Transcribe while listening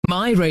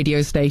My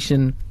radio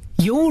station,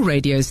 your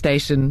radio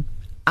station,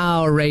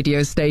 our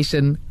radio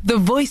station, the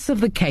voice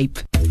of the Cape.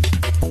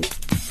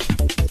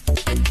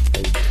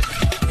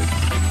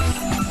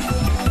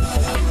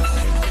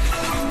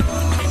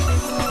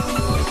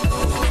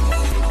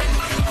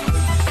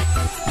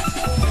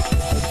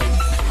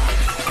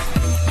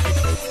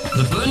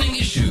 The burning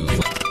issue.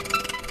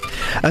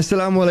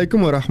 Assalamu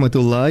alaikum wa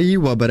rahmatullahi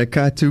wa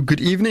barakatuh.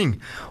 Good evening.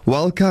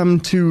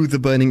 Welcome to The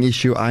Burning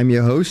Issue. I'm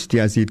your host,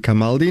 Yazid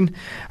Kamaldeen.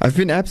 I've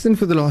been absent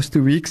for the last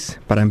 2 weeks,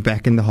 but I'm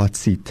back in the hot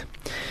seat.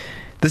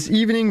 This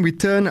evening, we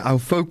turn our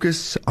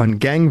focus on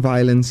gang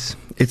violence.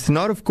 It's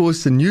not, of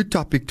course, a new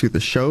topic to the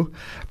show,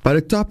 but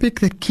a topic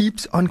that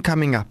keeps on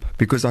coming up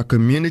because our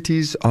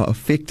communities are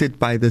affected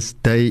by this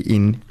day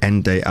in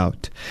and day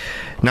out.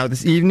 Now,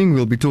 this evening,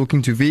 we'll be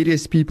talking to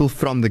various people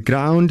from the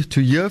ground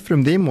to hear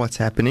from them what's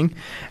happening.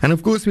 And,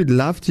 of course, we'd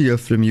love to hear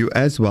from you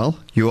as well.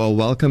 You are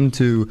welcome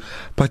to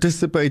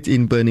participate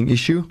in Burning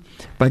Issue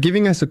by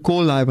giving us a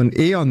call live on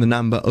air on the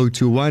number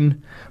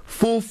 021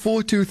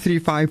 442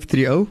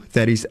 3530.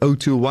 That is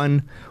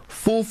 021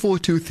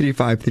 442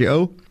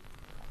 3530.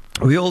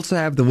 We also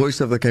have the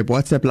Voice of the Cape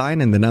WhatsApp line,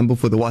 and the number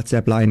for the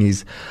WhatsApp line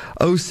is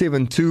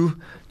 072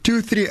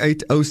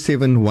 238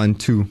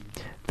 0712.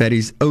 That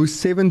is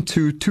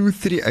 072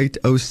 238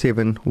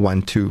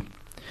 0712.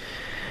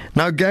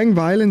 Now, gang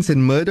violence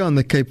and murder on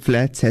the Cape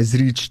Flats has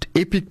reached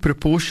epic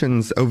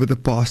proportions over the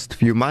past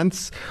few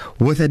months,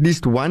 with at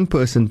least one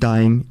person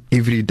dying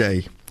every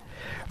day.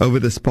 Over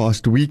this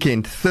past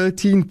weekend,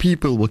 13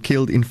 people were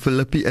killed in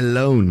Philippi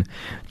alone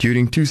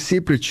during 2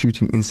 separate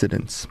shooting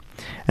incidents.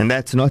 And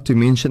that's not to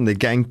mention the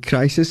gang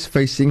crisis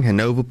facing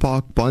Hanover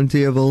Park,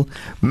 Bonteheuwel,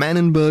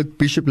 Manenberg,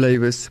 Bishop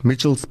Lavis,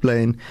 Mitchells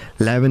Plain,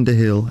 Lavender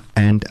Hill,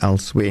 and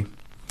elsewhere.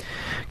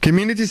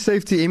 Community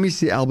Safety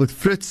MEC Albert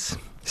Fritz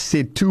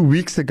said 2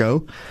 weeks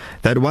ago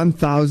that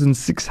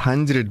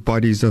 1,600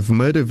 bodies of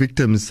murder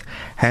victims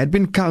had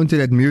been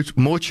counted at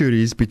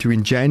mortuaries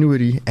between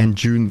January and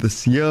June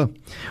this year,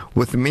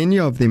 with many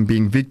of them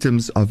being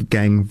victims of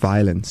gang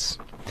violence.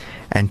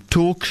 And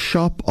talk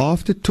shop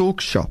after talk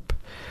shop,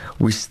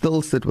 we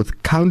still sit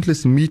with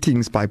countless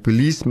meetings by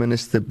Police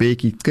Minister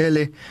Bheki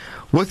Cele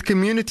with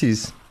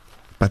communities,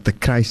 but the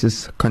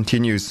crisis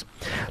continues.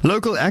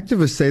 Local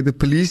activists say the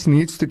police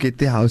needs to get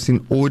their house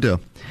in order,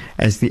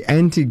 as the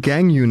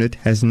anti-gang unit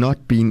has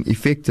not been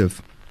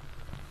effective.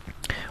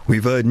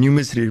 We've heard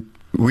numerous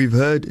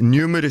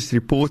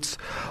reports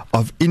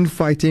of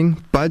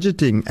infighting,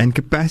 budgeting and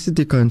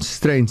capacity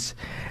constraints,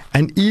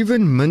 and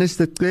even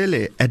Minister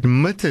Cele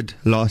admitted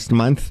last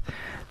month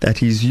that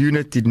his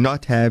unit did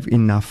not have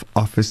enough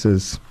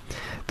officers.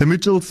 The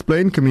Mitchells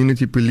Plain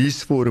Community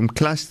Police Forum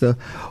Cluster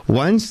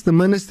wants the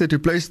Minister to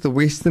place the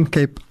Western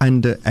Cape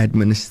under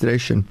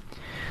administration.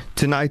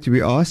 Tonight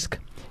we ask,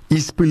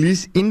 is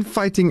police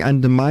infighting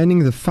undermining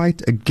the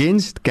fight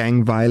against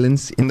gang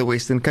violence in the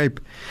Western Cape?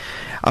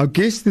 Our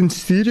guests in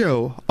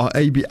studio are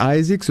Abie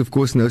Isaacs, of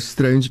course no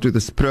stranger to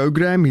this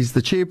program. He's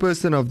the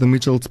chairperson of the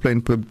Mitchells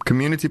Plain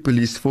Community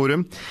Police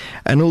Forum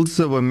and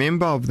also a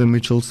member of the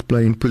Mitchells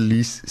Plain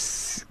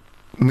Cluster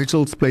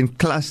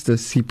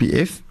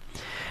CPF.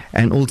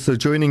 And also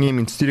joining him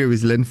in studio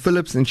is Lynn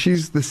Phillips, and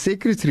she's the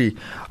secretary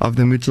of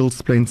the Mitchells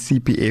Plain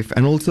CPF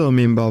and also a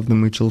member of the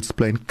Mitchells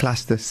Plain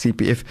Cluster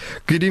CPF.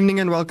 Good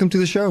evening and welcome to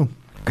the show.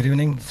 Good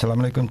evening.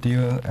 Assalamu alaikum to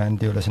you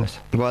and your listeners.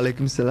 Wa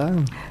alaikum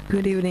salam.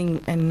 Good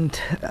evening and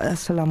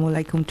assalamu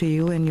alaikum to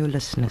you and your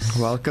listeners.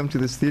 Welcome to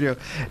the studio.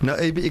 Now,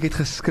 Abie, ek het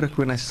geskrik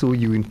when I saw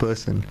you in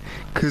person,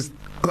 because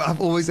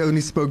I've always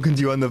only spoken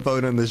to you on the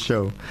phone on the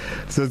show.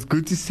 So it's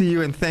good to see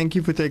you, and thank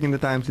you for taking the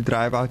time to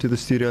drive out to the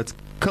studio. It's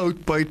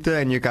cold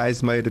buiten and you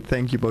guys made it.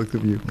 Thank you, both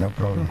of you. No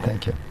problem.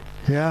 Thank you.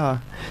 Yeah.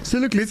 So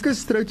look, let's go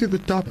straight to the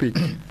topic.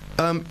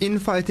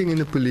 Infighting in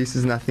the police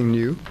is nothing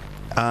new.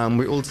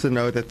 We also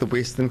know that the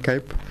Western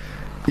Cape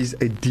is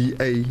a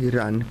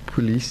DA-run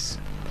police,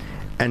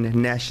 and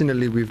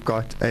nationally we've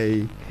got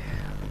a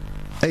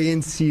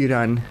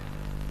ANC-run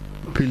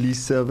police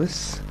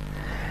service.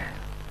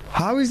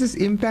 How is this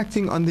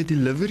impacting on the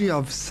delivery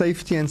of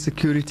safety and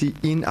security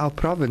in our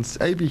province?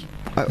 Abie,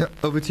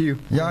 over to you.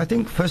 Yeah, I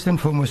think first and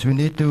foremost we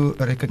need to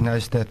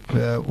recognize that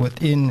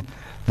within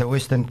the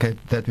Western Cape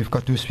that we've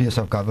got 2 spheres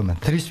of government,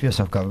 3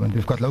 spheres of government.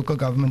 We've got local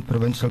government,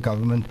 provincial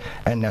government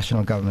and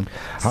national government.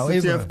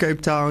 City of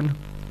Cape Town,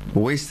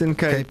 Western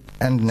Cape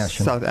and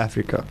national. South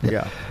Africa.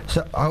 Yeah.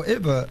 So,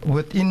 however,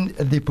 within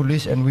the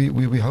police, and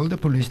we hold the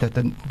police that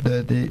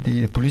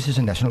the police is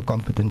a national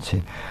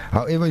competency.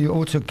 However, you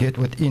also get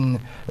within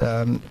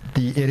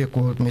the area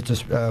called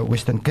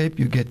Western Cape,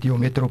 you get your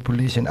Metro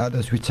Police and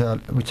others which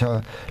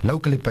are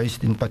locally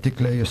based, in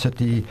particular your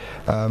city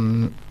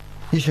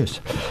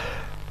issues.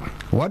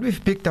 What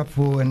we've picked up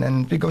for,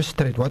 and we go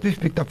straight, what we've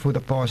picked up for the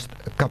past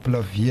couple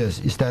of years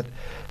is that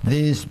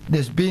there's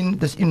been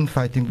this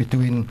infighting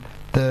between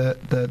the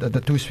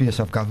 2 spheres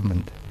of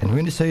government. And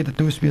when you say the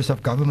 2 spheres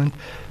of government,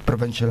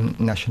 provincial and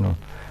national,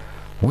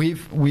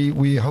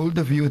 we hold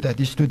the view that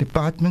these two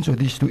departments or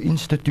these two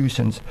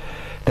institutions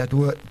that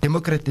were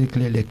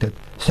democratically elected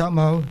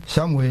somehow,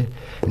 somewhere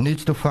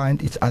needs to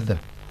find each other.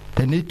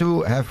 They need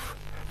to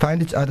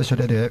find each other so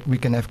that we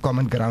can have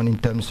common ground in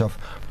terms of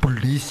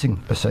policing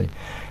per se.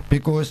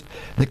 Because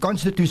the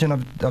Constitution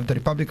of the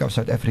Republic of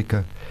South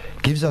Africa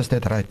gives us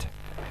that right.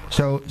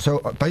 So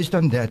based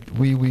on that,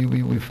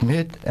 we've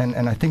met,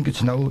 and I think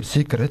it's no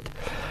secret.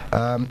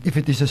 If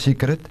it is a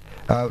secret,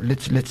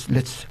 let's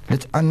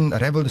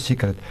unravel the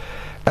secret.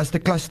 As the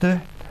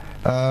cluster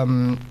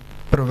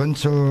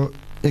provincial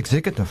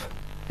executive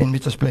in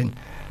Mitchells Plain,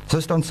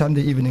 just on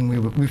Sunday evening,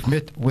 we've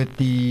met with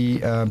the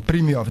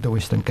Premier of the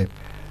Western Cape.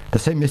 The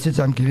same message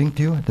I'm giving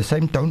to you, the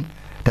same tone.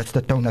 That's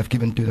the tone I've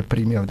given to the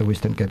Premier of the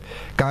Western Cape.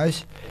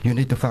 Guys, you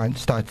need to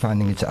start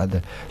finding each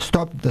other.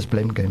 Stop this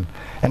blame game.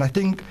 And I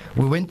think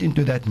we went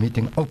into that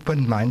meeting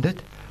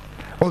open-minded.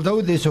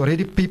 Although there's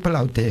already people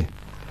out there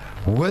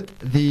with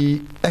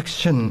the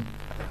action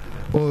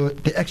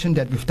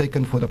that we've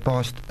taken for the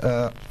past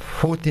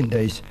 14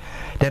 days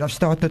that have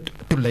started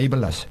to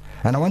label us.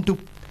 And I want to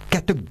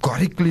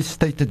categorically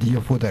state it here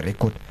for the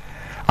record.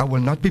 I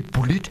will not be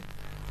bullied.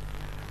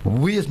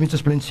 We as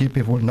Mitchells Plain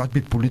CPF will not be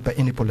bullied by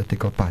any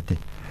political party.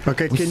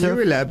 Okay, can you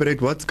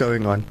elaborate what's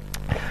going on?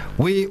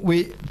 We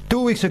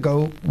 2 weeks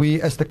ago, we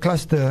as the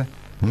cluster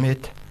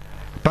met,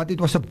 but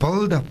it was a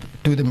build-up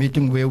to the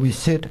meeting where we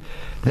said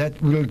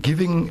that we were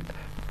giving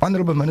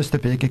Honourable Minister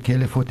Bheki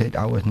Cele 48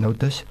 hours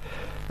notice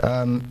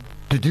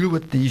to deal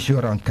with the issue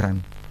around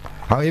crime.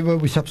 However,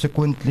 we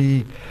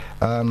subsequently,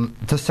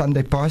 this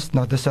Sunday passed,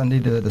 not this Sunday,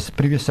 the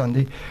previous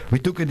Sunday, we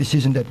took a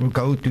decision that we'll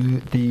go to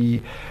the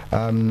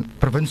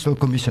Provincial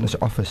Commissioner's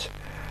office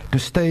to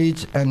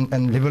stage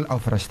and level our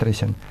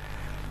frustration.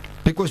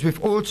 Because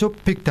we've also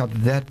picked up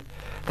that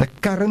the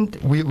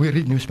current, we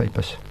read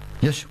newspapers.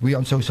 Yes, we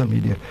on social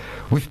media.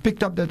 We've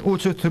picked up that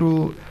also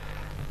through,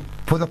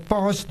 for the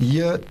past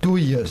year, 2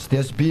 years,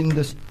 there's been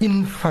this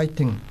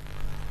infighting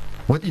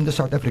within the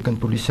South African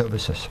Police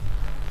Services.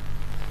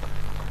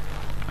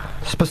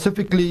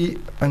 Specifically,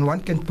 and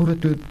one can put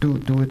it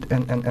to it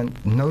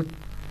and note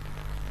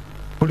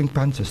pulling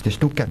punches. There's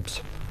two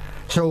camps.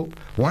 So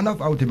one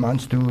of our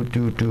demands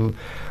to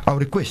our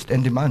request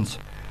and demands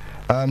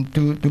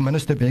to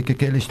Minister Bheki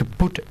Cele is to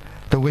put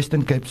the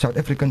Western Cape South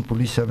African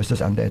Police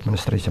Services under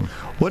administration.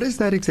 What does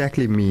that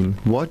exactly mean?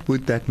 What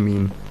would that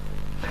mean?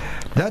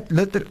 That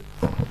letter.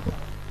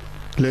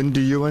 Lynn,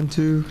 do you want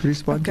to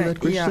respond to that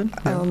question?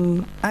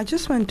 Yeah. I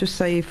just want to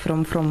say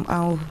from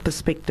our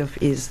perspective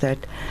is that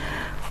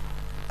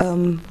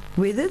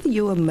whether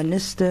you're a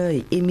minister,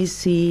 a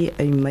MEC,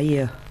 a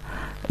mayor,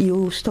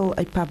 you're still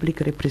a public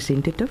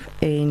representative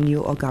and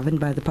you are governed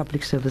by the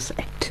Public Service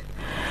Act.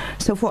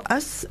 So for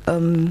us,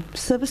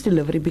 service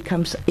delivery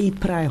becomes a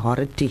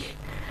priority.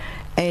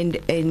 And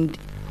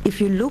if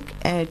you look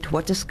at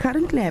what is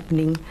currently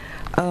happening,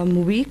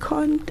 we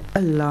can't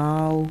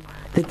allow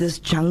the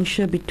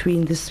disjuncture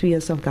between the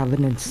spheres of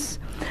governance.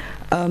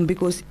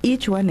 Because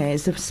each one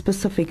has a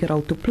specific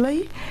role to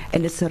play,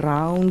 and it's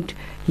around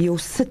your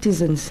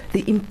citizens.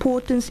 The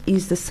importance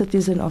is the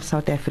citizen of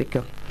South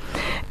Africa.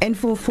 And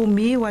for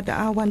me, what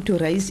I want to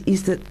raise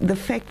is the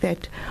fact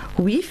that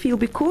we feel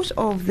because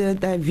of the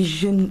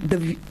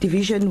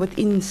division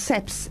within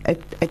SAPS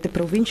at the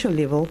provincial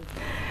level,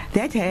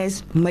 that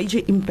has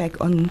major impact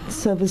on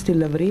service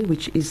delivery,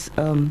 which is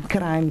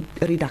crime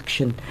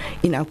reduction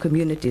in our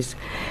communities.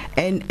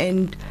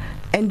 And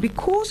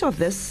because of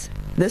this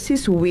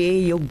is where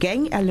your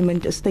gang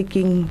element is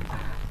taking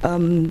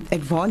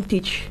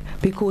advantage,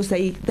 because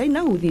they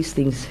know these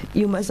things.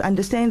 You must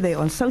understand they're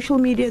on social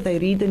media, they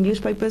read the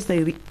newspapers,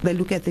 they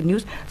look at the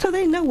news, so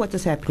they know what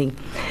is happening.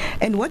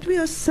 And what we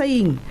are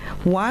saying,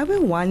 why we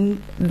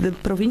want the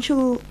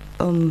provincial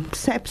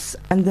SAPS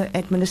under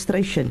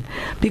administration,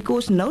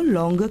 because no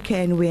longer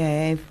can we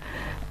have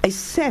a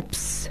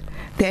SAPS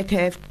that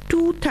have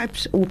two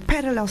types or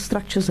parallel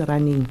structures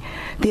running.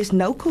 There's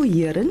no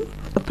coherent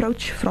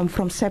approach from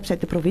SAPS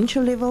at the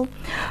provincial level.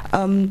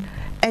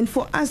 And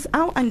for us,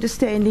 our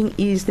understanding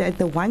is that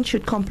the one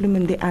should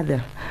complement the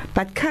other.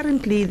 But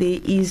currently, there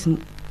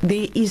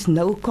is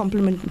no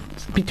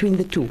complement between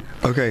the two.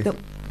 Okay.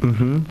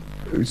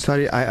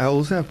 Sorry, I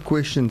also have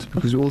questions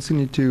because we also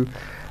need to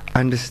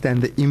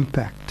understand the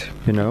impact,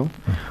 you know.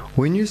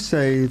 When you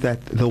say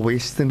that the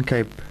Western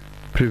Cape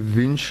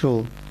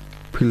Provincial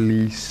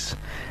Police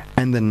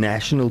and the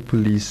National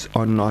Police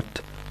are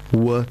not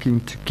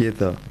working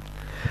together,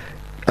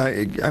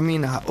 I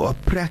mean,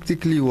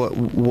 practically,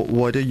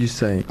 what are you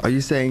saying? Are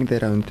you saying they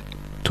don't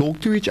talk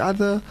to each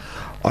other?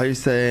 Are you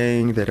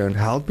saying they don't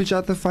help each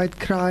other fight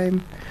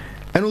crime?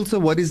 And also,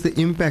 what is the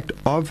impact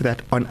of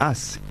that on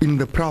us in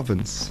the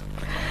province?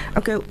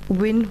 Okay,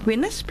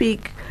 when I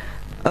speak,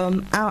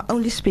 I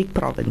only speak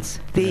province.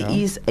 There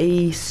is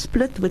a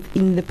split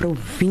within the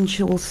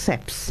provincial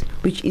SAPS,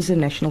 which is a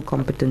national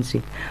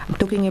competency. I'm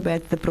talking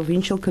about the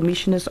provincial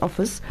commissioner's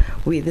office,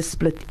 where the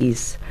split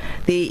is.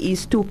 There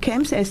is two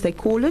camps, as they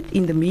call it,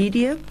 in the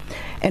media.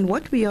 And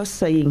what we are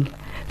saying,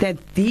 that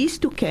these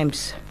two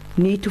camps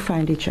need to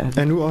find each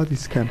other. And who are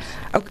these camps?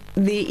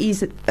 There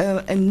is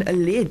an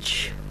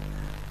alleged,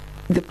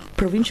 the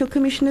provincial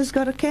commissioner's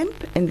got a camp,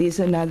 and there's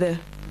another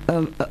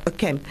a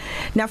camp.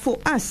 Now, for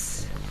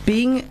us,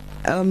 being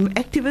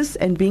activists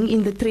and being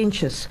in the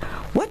trenches,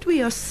 what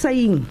we are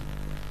saying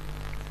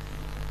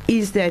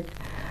is that,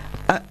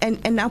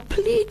 and our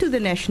plea to the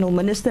National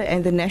Minister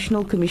and the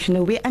National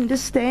Commissioner, we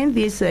understand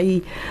there's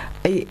a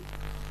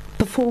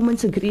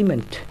performance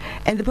agreement,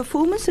 and the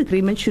performance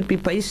agreement should be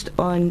based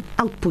on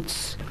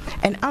outputs,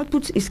 and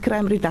outputs is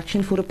crime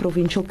reduction for a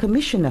provincial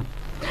commissioner.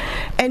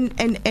 And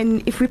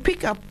if we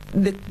pick up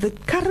the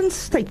current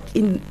state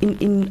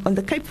on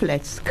the Cape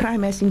Flats,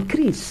 crime has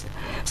increased.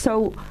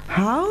 So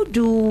how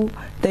do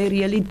they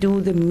really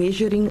do the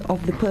measuring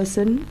of the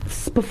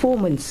person's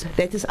performance?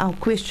 That is our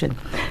question.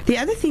 The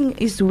other thing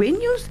is,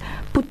 when you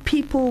put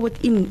people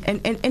within,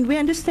 and we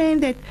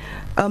understand that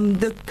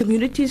the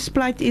community's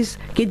plight is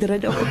get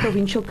rid of the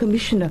provincial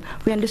commissioner.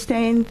 We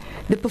understand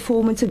the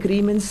performance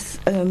agreements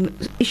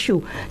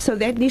issue. So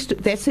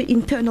that's an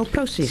internal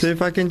process. So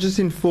if I can just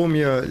inform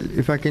you,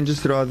 if I can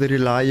just rather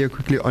rely here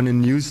quickly on a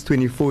News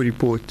 24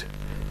 report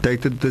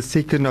dated the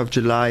 2nd of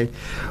July,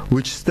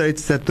 which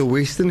states that the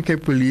Western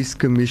Cape Police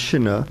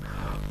Commissioner,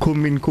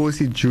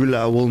 Kuminkosi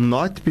Jula, will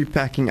not be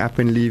packing up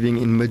and leaving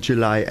in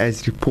mid-July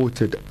as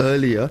reported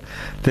earlier,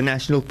 the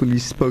National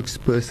Police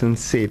spokesperson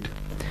said.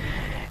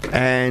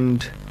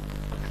 And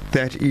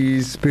that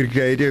is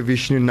Brigadier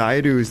Vishnu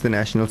Naidu, who is the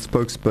national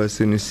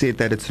spokesperson, who said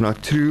that it's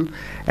not true,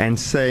 and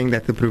saying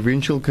that the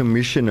provincial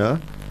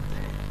commissioner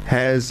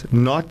has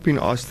not been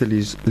asked to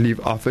leave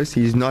office.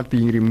 He's not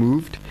being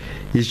removed.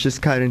 He's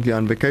just currently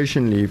on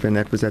vacation leave, and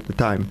that was at the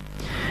time.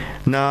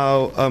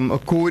 Now,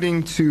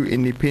 according to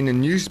independent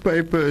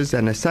newspapers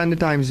and a Sunday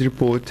Times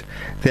report,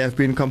 there have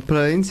been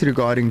complaints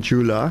regarding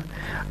Jula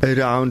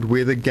around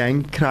whether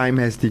gang crime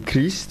has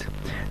decreased.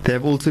 There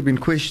have also been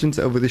questions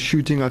over the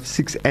shooting of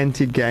 6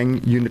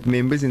 anti-gang unit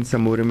members in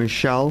Samora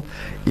Machel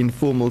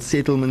informal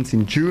settlements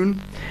in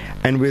June,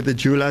 and whether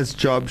Jula's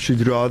job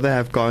should rather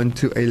have gone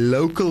to a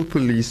local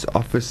police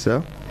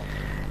officer.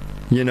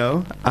 You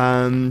know,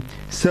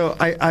 so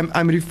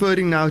I'm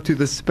referring now to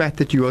the spat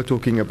that you are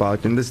talking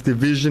about, and this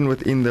division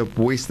within the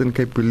Western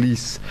Cape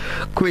Police.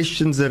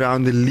 Questions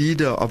around the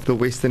leader of the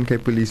Western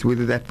Cape Police,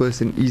 whether that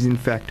person is in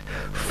fact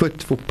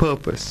fit for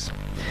purpose.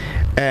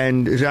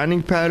 And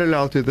running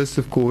parallel to this,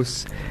 of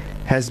course,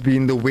 has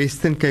been the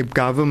Western Cape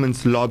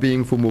government's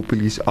lobbying for more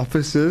police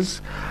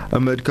officers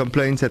amid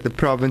complaints that the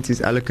province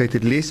is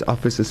allocated less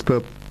officers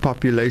per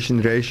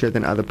population ratio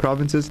than other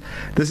provinces.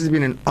 This has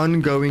been an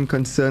ongoing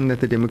concern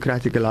that the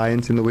Democratic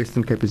Alliance in the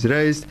Western Cape has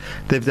raised.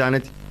 They've done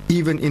it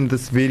even in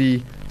this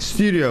very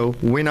studio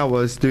when I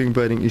was doing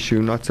Burning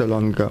Issue not so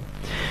long ago.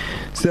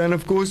 So, and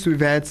of course, we've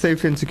had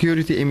Safety and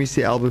Security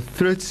MEC Albert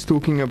Fritz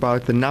talking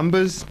about the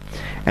numbers,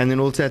 and then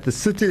also at the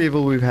city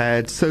level we've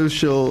had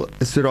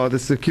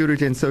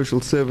Security and Social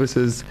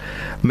Services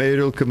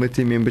Mayoral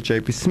Committee member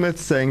JP Smith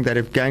saying that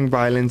if gang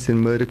violence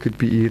and murder could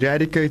be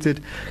eradicated,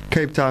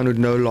 Cape Town would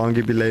no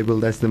longer be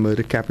labelled as the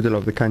murder capital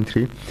of the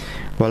country.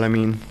 Well, I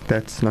mean,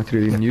 that's not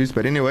really news,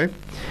 but anyway.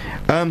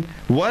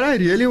 What I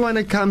really want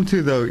to come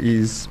to, though,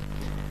 is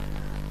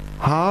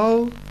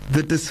how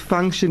the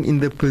dysfunction in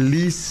the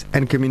police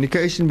and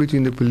communication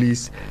between the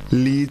police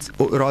leads,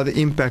 or rather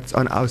impacts,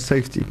 on our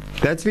safety.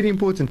 That's very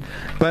important.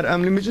 But let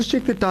me just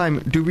check the time.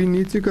 Do we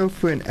need to go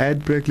for an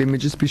ad break? Let me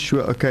just be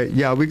sure. Okay,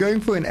 yeah, we're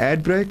going for an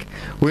ad break.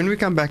 When we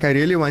come back, I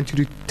really want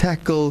you to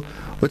tackle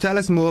or tell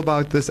us more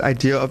about this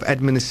idea of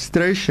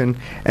administration,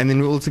 and then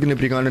we're also going to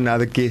bring on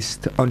another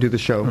guest onto the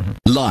show.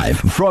 Live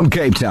from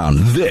Cape Town,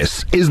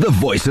 this is the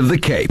Voice of the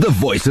Cape. The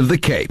Voice of the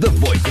Cape. The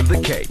Voice of the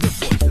Cape. The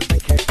Voice of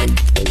the Cape.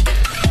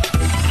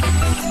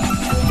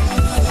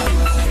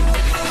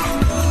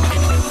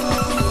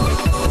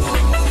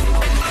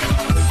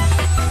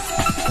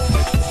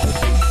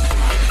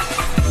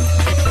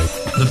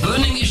 The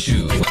Burning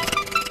Issue.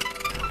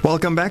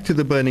 Welcome back to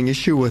The Burning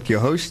Issue with your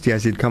host,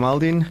 Yazid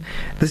Kamaldin.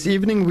 This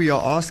evening we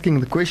are asking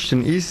the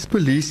question, is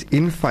police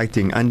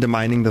infighting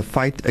undermining the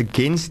fight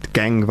against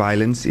gang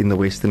violence in the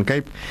Western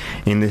Cape?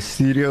 In the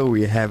studio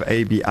we have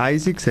Abie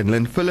Isaacs and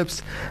Lynn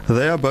Phillips.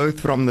 They are both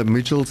from the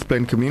Mitchells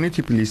Plain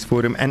Community Police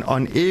Forum, and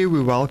on air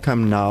we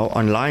welcome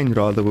Abdul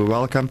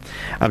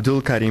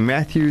Karriem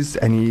Matthews,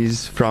 and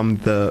he's from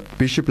the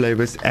Bishop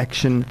Lavis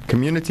Action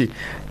Community.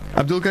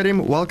 Abdul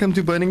Karriem, welcome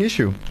to Burning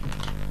Issue.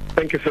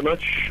 Thank you so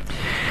much.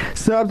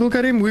 So, Abdul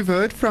Karriem, we've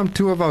heard from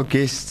two of our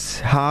guests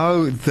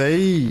how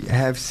they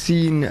have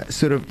seen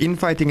sort of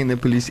infighting in the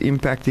police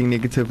impacting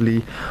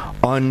negatively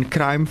on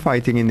crime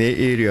fighting in their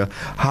area.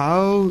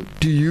 How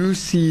do you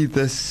see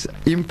this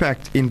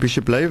impact in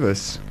Bishop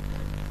Lavis?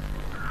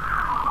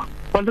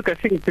 Well, look, I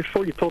think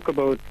before you talk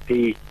about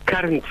the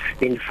current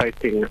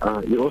infighting,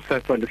 you also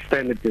have to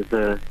understand that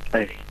there's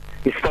a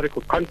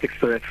historical context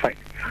to that fight.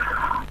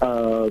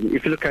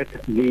 If you look at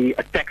the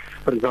attacks,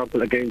 for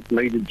example, against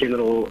Major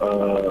General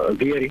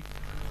Vieri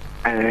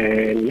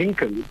and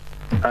Lincoln,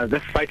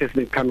 this fight has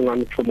been coming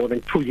on for more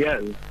than 2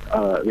 years.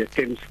 The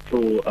attempts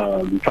to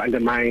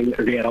undermine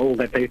their role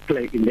that they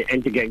play in the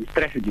anti-gang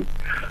strategy.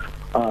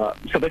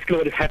 So basically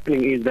what is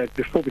happening is that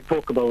before we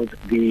talk about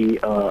the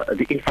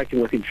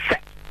infighting within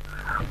SAT,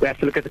 we have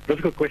to look at the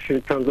political question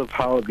in terms of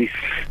how the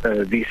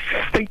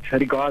state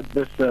regards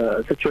this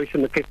situation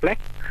in the Cape Black,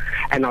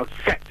 and how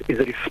SAT is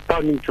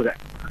responding to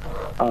that.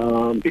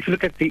 If you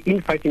look at the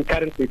infighting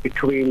currently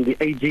between the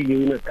AG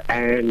unit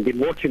and the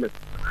MORT unit,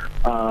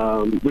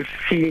 we've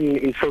seen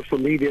in social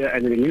media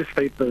and in the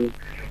newspapers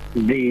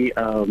the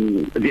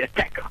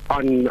attack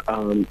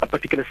on a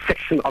particular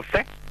section of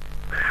SAT.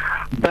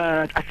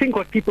 But I think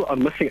what people are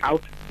missing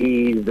out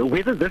is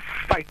whether this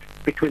fight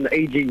between the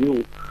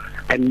AGU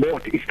and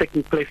MORT is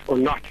taking place or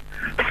not.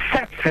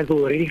 SAT has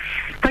already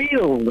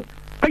failed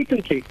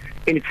patently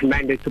in its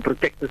mandate to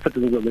protect the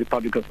citizens of the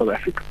Republic of South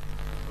Africa.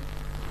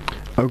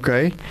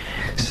 Okay,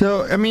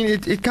 so I mean,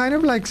 it kind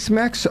of like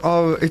smacks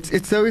of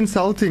it's so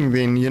insulting.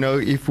 Then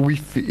if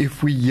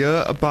we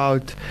hear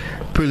about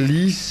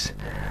police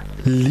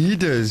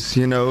leaders,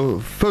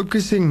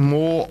 focusing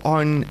more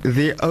on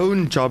their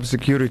own job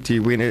security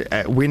when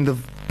the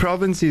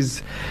province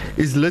is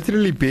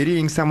literally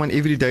burying someone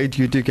every day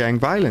due to gang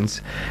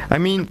violence. I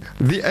mean,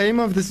 the aim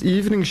of this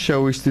evening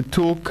show is to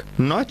talk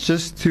not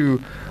just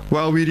to,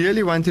 well, we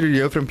really wanted to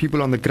hear from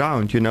people on the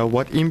ground,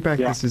 what impact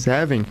this is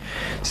having.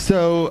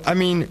 So, I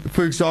mean,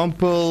 for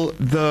example,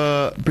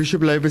 the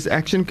Bishop Lavis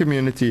Action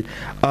Community,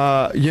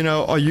 are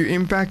you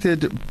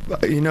impacted,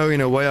 in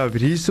a way of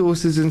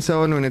resources and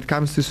so on when it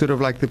comes to sort of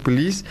like the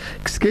police?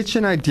 Sketch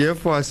an idea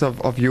for us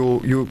of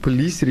your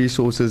police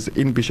resources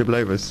in Bishop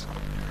Lavis.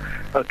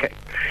 Okay.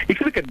 If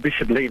you look at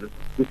Bishop Lavis,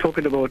 we're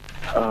talking about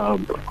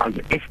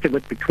an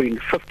estimate between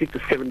 50 to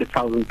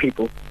 70,000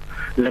 people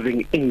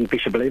living in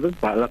Bishop Lavis,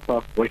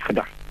 Balapa,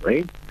 Whitegedagh,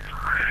 right?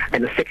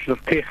 And a section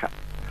of Krega.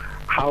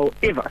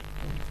 However,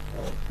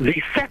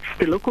 the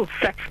local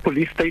SATS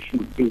police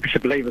station in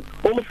Bishop Lavis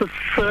also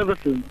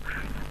services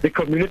the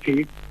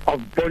community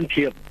of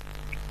Bonteheuwel,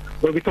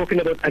 where we're talking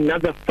about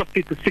another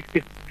 50 to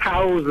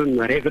 60,000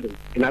 residents.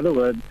 In other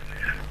words,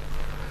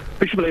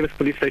 Bishop Lavis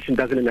Police Station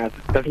doesn't have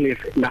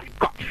enough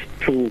cops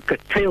to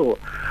curtail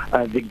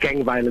the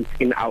gang violence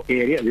in our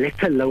area,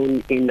 let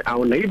alone in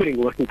our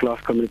neighboring working class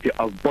community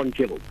of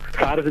Bonteheuwel. So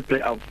how does it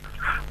play out?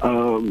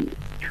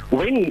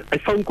 When a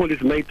phone call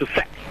is made to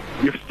SAT,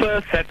 you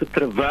first have to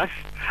traverse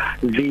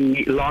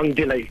the long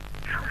delay.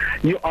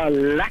 You are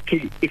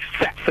lucky if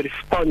SAT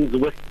responds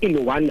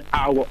within 1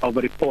 hour of a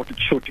reported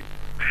shooting.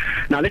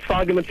 Now, let's for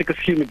argument's sake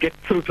assume you get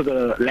through to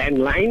the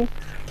landline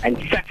and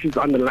SAT is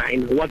on the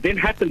line. What then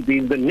happens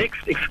is the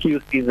next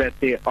excuse is that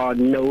there are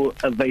no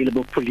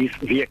available police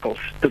vehicles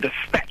to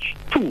dispatch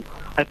to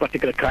a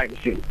particular crime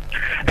scene.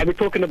 And we're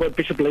talking about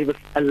Bishop Lavis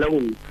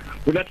alone.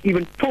 We're not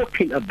even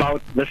talking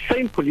about the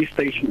same police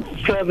station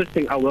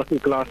servicing our working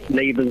class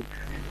neighbors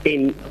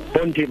in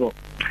Bonteheuwel.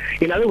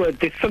 In other words,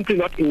 there's simply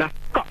not enough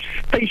cops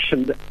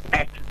stationed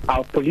at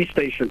our police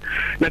station.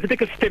 Now, to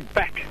take a step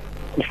back,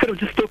 instead of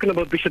just talking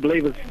about Bishop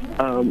Lavis,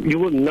 you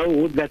will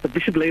know that the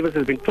Bishop Lavis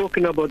has been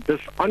talking about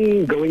this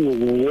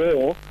ongoing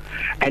war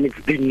and its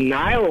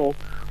denial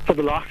for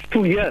the last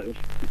 2 years.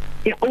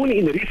 Only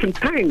in recent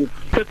times,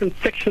 certain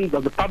sections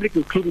of the public,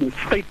 including the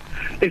state,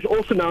 is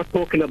also now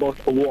talking about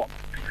a war.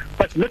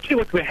 But literally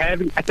what we're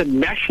having at the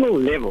national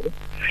level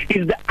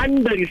is the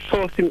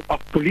under-resourcing of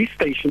police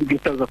stations in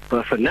terms of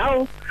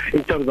personnel,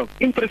 in terms of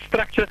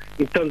infrastructure,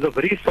 in terms of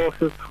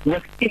resources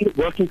within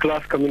working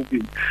class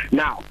communities.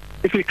 Now,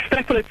 if we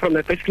extrapolate from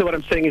that, basically what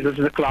I'm saying is this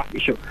is a class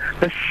issue.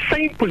 The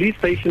same police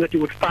station that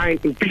you would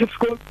find in Bishop's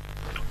Court,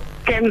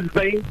 Camps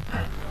Bay,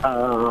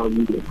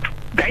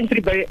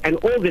 Bantry Bay, and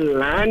all the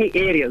Lani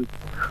areas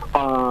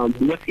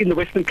within the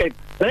Western Cape,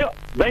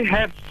 they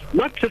have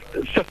not just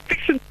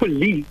sufficient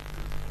police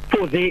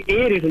for their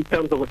areas in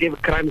terms of whatever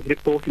crime is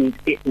reported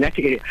in that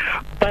area,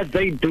 but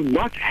they do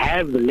not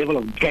have the level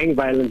of gang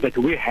violence that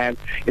we have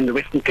in the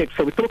Western Cape.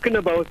 So we're talking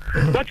about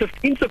not just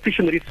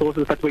insufficient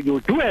resources, but when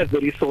you do have the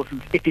resources,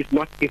 it is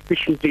not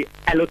efficiently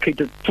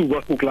allocated to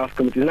working class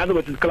communities. In other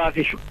words, it's a class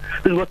issue.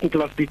 These working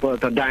class people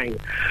that are dying.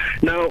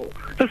 Now,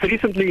 just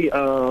recently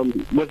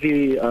was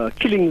the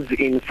killings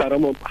in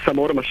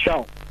Samora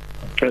Machel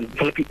and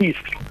Philippi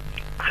East.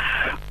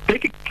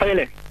 Bheki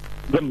Cele,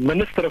 the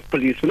Minister of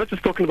Police, we're not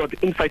just talking about the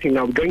infighting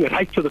now, we're going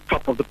right to the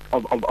top of the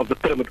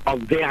pyramid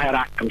of their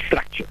hierarchical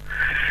structure.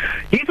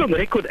 He's on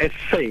record as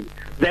saying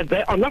that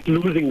they are not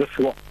losing this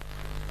war.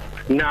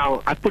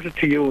 Now, I put it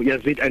to you,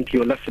 Yazid, and to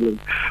your listeners.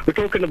 We're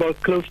talking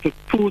about close to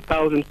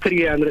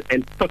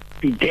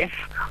 2,350 deaths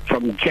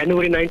from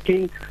January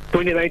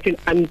 2019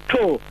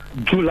 until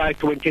July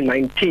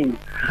 2019.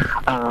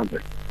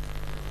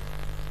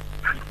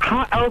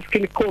 How else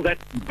can you call that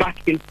but,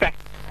 in fact,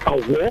 a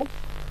war?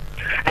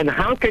 And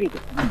how can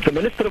the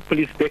Minister of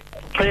Police, Bheki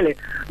Cele,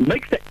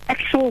 make the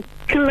actual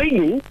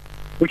claim,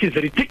 which is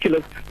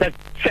ridiculous, that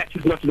SAT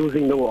is not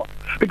losing the war?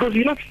 Because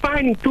you're not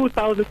finding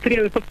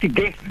 2,350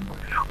 deaths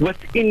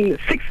within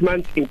 6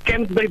 months in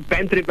Camps Bay,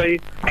 Bantry Bay,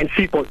 and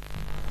Seaport.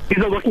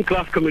 These are working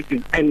class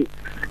communities. And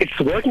It's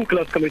working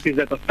class communities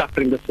that are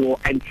suffering this war.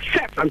 And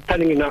SAPS, I'm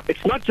telling you now,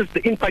 it's not just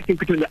the infighting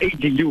between the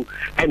AGU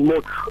and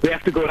more. We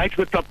have to go right to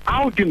the top.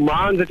 Our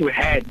demands that we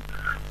had,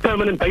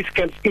 permanent base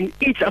camps in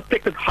each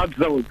affected hot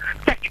zone,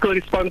 tactical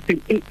response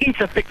team in each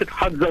affected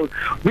hot zone.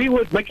 We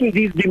were making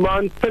these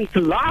demands since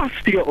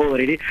last year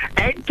already,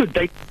 and to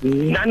date,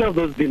 none of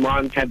those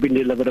demands have been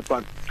delivered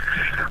upon.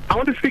 I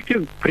want to speak to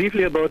you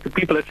briefly about the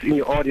people that's in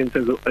your audience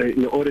as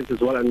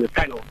well, and the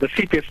panel, the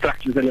CPF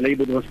structures and the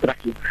labor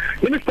structures.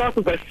 Let me start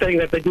with by saying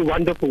that they do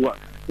wonderful work.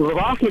 The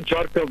vast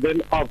majority of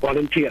them are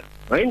volunteers,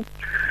 right?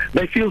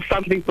 They feel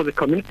something for the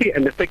community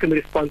and they've taken the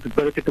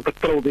responsibility to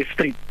patrol their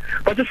streets.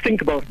 But just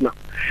think about it now.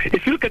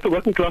 If you look at the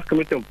working class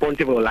community of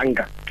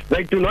Bonteheuwel,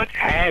 they do not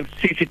have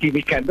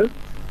CCTV cameras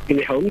in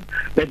their homes.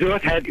 They do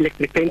not have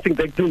electric fencing.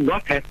 They do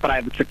not have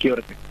private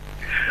security.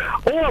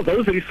 All of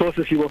those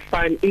resources you will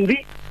find in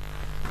the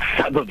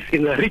suburbs,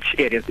 in the rich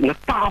areas, in the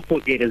powerful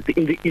areas,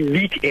 in the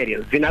elite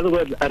areas. In other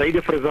words, a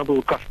radio, for example,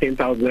 will cost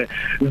 10,000.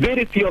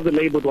 Very few of the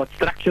neighborhood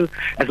structures,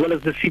 as well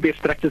as the CPF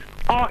structures,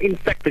 are in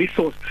fact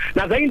resourced.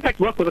 Now, they in fact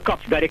work with the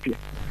cops directly.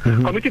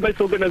 Community-based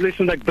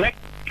organizations like Black,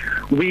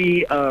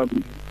 we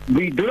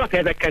do not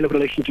have that kind of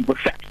relationship with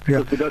SAPS. Yeah.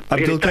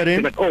 Abdul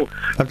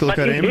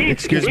Karriem,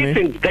 excuse me.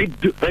 Essence,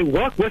 they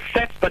work with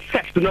SAPS, but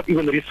SAPS do not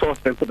even resource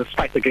them for the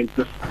fight against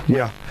this.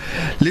 Yeah.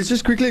 Let's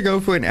just quickly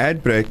go for an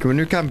ad break. When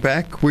we come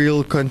back,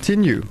 we'll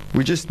continue.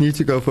 We just need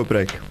to go for a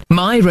break.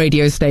 My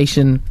radio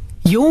station,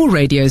 your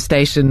radio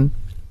station,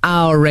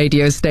 our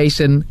radio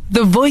station,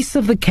 the voice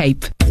of the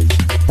Cape.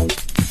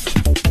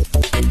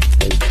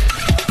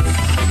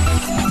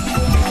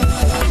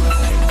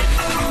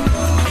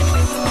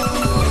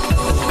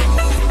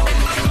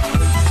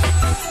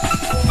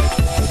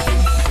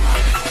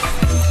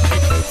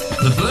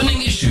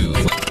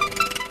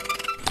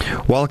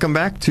 Welcome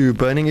back to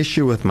Burning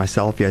Issue with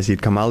myself,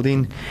 Yazid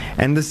Kamaldeen.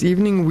 And this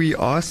evening we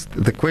asked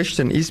the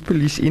question, is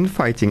police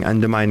infighting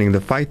undermining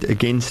the fight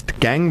against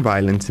gang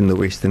violence in the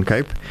Western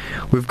Cape?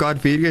 We've got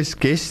various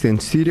guests in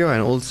studio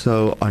and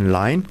also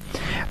online.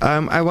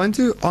 I want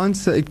to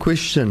answer a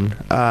question,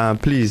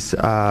 please,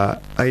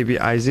 Abie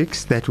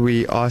Isaacs, that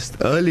we asked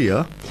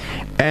earlier.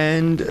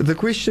 And the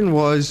question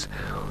was,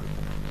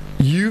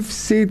 you've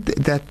said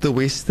that the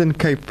Western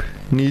Cape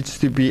needs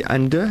to be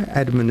under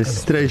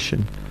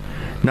administration.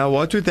 Now,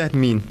 what would that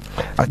mean?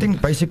 I think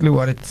basically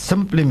what it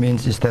simply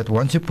means is that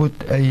once you put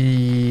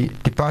a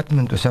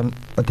department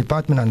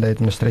under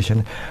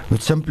administration,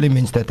 which simply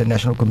means that the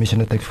National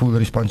Commissioner takes full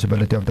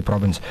responsibility of the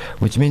province,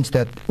 which means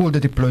that all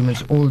the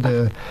deployments,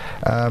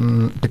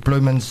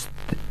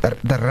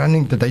 the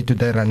running, the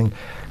day-to-day running,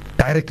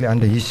 directly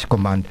under his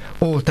command.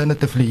 Or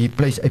alternatively, he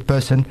places a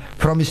person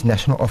from his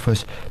national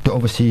office to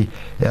oversee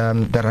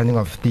the running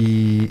of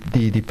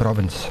the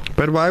province.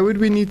 But why would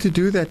we need to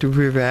do that if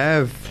we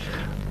have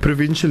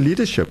provincial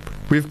leadership?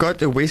 We've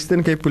got a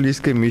Western Cape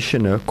Police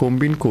Commissioner,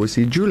 Kombin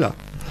Kosi Jula.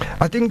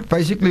 I think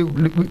basically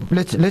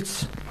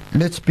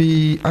let's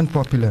be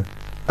unpopular.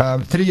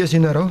 3 years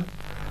in a row,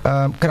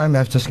 crime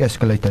has just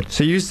escalated.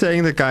 So you're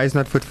saying the guy is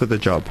not fit for the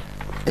job?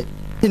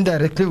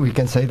 Indirectly, we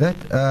can say that.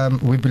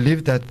 We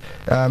believe that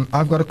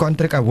I've got a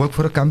contract, I work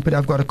for a company,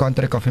 I've got a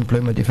contract of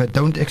employment. If I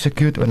don't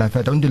execute and if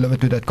I don't deliver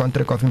to that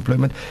contract of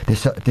employment,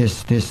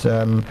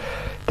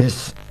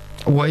 there's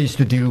ways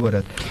to deal with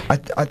it.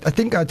 I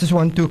think I just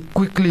want to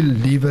quickly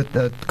leave it,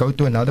 go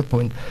to another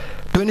point.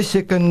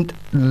 22nd,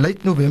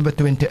 late November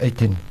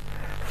 2018,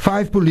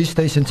 5 police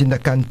stations in the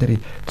country,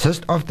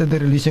 just after the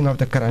releasing of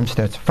the crime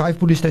stats, 5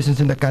 police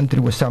stations in the country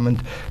were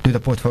summoned to the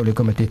Portfolio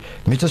Committee.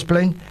 Mitchells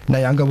Plain,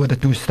 Nyanga were the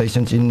 2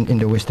 stations in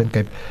the Western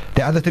Cape.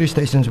 The other 3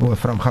 stations were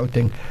from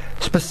Gauteng,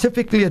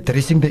 specifically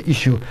addressing the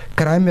issue.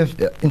 Crime,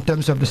 in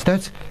terms of the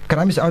stats,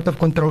 crime is out of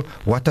control.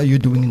 What are you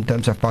doing in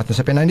terms of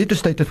partnership? And I need to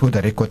state it for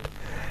the record,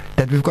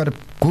 that we've got a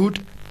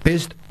good,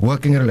 best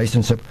working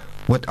relationship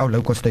with our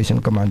local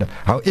station commander.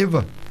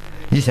 However,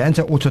 his hands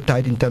are also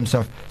tied in terms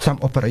of some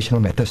operational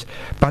matters.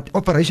 But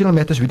operational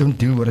matters, we don't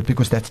deal with it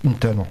because that's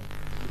internal.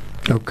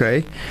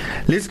 Okay.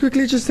 Let's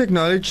quickly just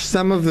acknowledge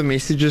some of the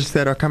messages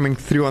that are coming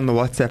through on the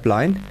WhatsApp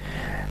line.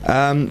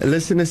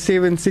 Listener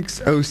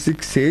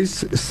 7606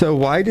 says, so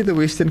why did the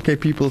Western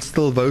Cape people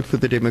still vote for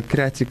the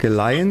Democratic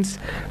Alliance?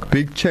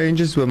 Big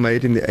changes were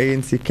made in the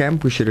ANC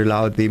camp. We should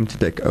allow them to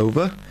take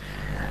over.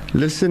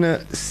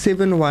 Listener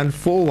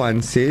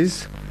 7141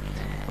 says,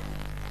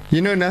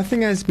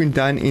 nothing has been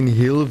done in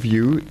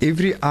Hillview.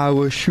 Every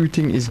hour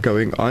shooting is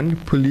going on.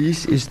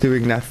 Police is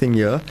doing nothing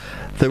here.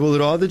 They will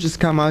rather just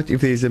come out if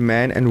there's a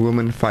man and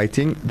woman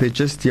fighting. They're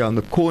just here on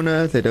the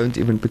corner. They don't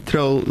even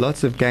patrol.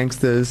 Lots of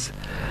gangsters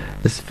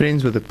as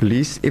friends with the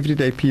police.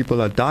 Everyday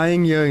people are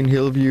dying here in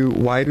Hillview.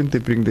 Why don't they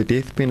bring the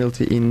death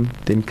penalty in?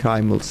 Then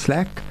crime will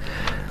slack.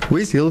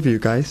 Where's Hillview,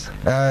 guys?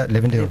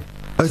 Lavender Hill.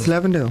 Oh, it's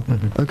Lavender Hill.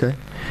 Mm-hmm. Okay.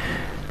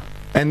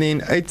 And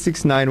then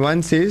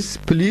 8691 says,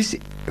 police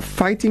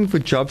fighting for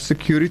job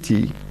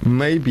security,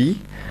 maybe,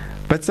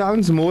 but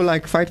sounds more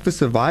like fight for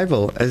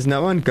survival, as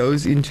no one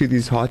goes into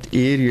these hot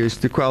areas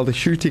to quell the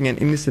shooting and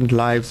innocent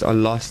lives are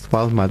lost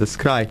while mothers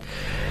cry.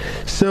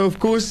 So, of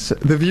course,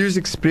 the views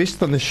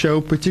expressed on the show,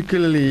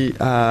 particularly,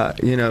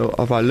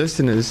 of our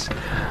listeners,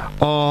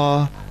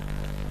 are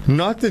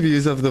not the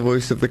views of the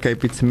Voice of the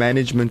Cape, its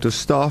management or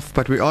staff,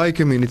 but we are a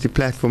community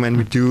platform and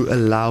we do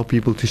allow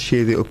people to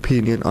share their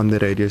opinion on the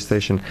radio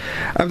station.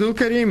 Abdul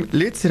Karriem,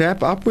 let's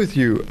wrap up with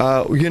you.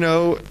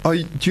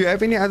 Do you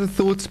have any other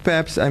thoughts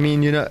perhaps? I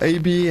mean,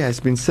 Abie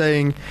has been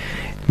saying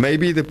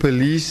maybe the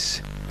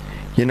police,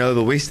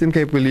 the Western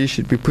Cape Police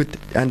should be put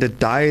under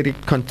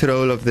direct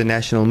control of the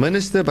National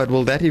Minister, but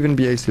will that even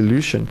be a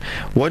solution?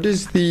 What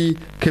does the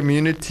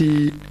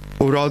community,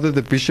 or rather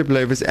the Bishop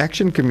Lavis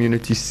Action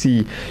Community,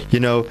 see,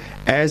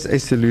 as a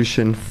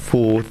solution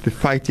for the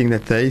fighting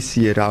that they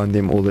see around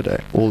them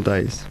all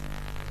days?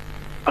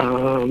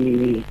 Our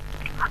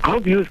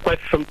view is quite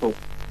simple.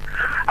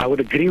 I would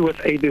agree with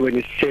Abie when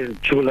he says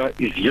Jula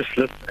is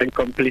useless and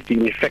completely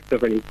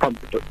ineffective and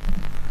incompetent.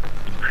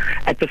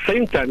 At the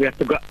same time, we have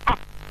to go up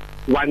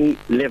one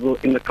level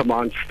in the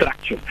command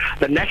structure.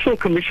 The National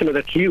Commissioner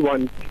that he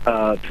wants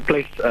to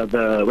place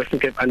the Western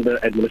Cape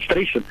under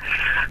administration,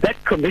 that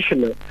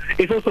Commissioner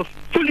is also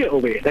fully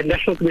aware, the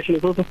National Commissioner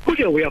is also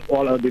fully aware of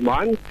all our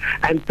demands,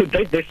 and to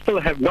date they still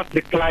have not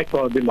replied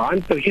to our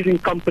demands, so he's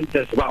incompetent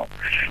as well.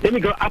 Let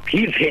me go up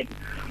his head.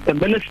 The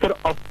Minister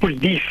of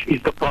Police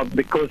is the problem,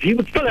 because he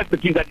would still have to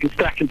give that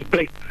instruction to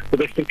place the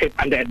Western Cape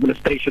under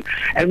administration.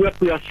 And what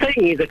we are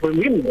saying is that when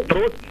we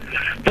brought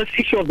this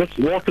issue of this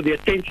war to the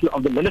attention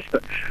of the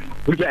Minister,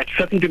 we had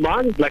certain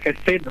demands. Like I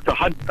said, the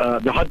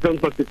hot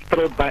zones must be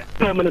controlled by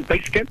permanent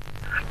base camp,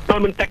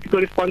 permanent tactical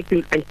response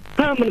teams, and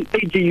permanent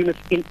AG units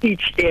in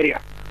each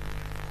area.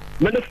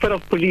 Minister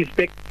of Police,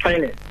 Bheki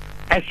Cele,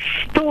 has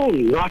still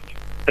not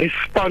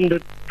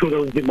responded to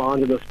those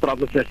demands and those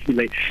promises that he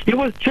made. He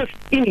was just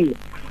in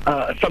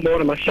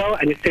Samora Machel,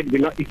 and he said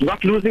he's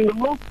not losing the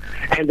war,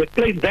 and they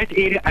placed that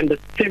area under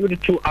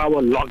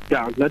 72-hour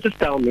lockdown. Now just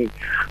tell me,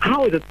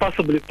 how is it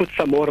possible to put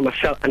Samora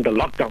Machel under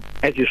lockdown,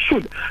 as you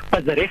should,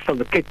 but the rest of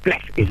the Cape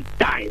Flats is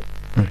dying?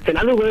 So in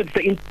other words,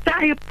 the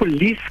entire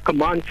police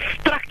command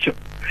structure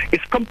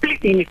is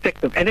completely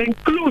ineffective, and it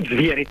includes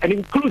VRA, and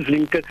includes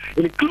Lincoln,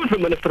 it includes the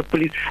Minister of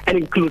Police, and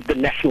includes the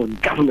national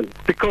government.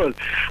 Because,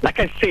 like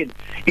I said,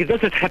 if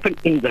this had happened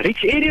in the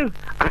rich areas,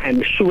 I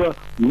am sure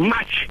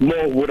much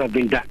more would have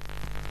been done.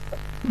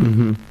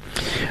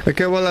 Mm-hmm.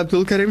 Okay, well,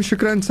 Abdul Karriem,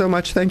 shukran so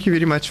much. Thank you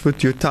very much for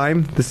your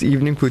time this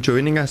evening, for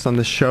joining us on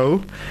the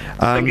show.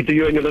 Thank you to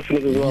you and your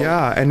listeners as well.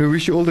 Yeah, and we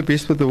wish you all the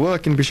best with the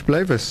work in Bishop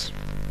Lavis.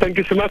 Thank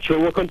you so much. We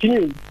will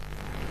continue.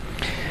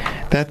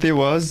 That there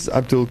was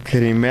Abdul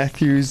Karriem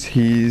Matthews.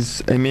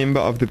 He's a member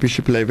of the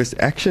Bishop Lavis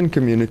Action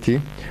Community,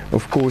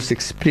 of course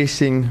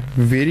expressing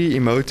very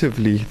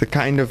emotively the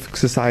kind of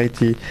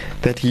society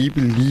that he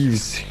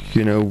believes,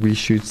 we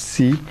should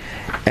see.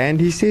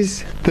 And he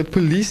says the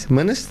police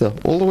minister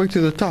all the way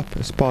to the top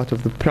is part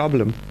of the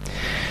problem.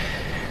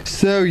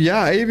 So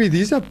yeah, Abie,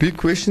 these are big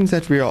questions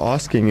that we are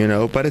asking,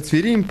 but it's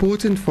very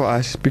important for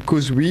us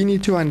because we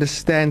need to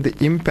understand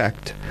the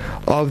impact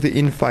of the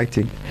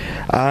infighting.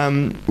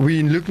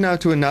 We look now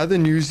to another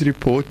news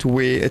report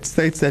where it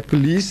states that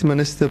Police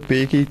Minister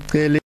Bheki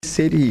Cele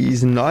said he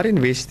is not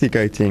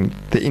investigating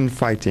the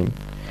infighting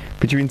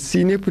between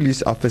senior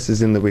police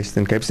officers in the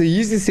Western Cape. So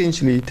he's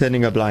essentially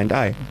turning a blind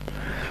eye.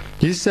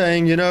 He's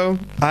saying,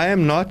 I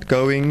am not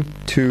going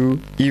to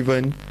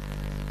even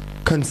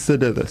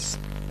consider this,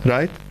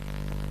 right?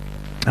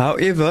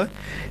 However,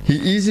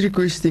 he is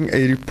requesting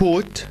a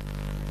report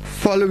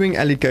following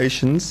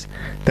allegations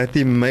that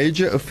the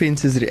major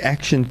offences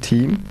reaction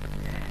team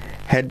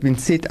had been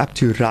set up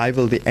to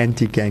rival the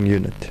anti-gang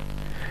unit.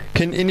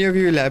 Can any of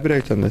you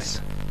elaborate on this?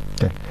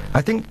 Okay.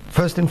 I think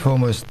first and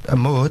foremost,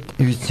 MOD,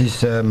 which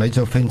is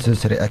Major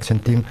Offences Reaction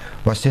Team,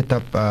 was set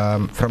up,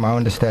 from our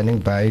understanding,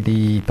 by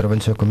the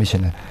Provincial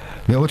Commissioner.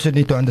 We also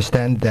need to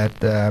understand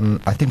that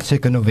I think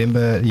 2nd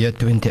November year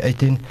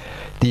 2018,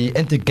 the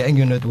anti-gang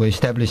unit was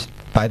established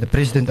by the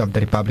President of the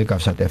Republic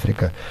of South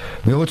Africa.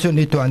 We also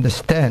need to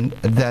understand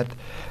that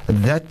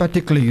that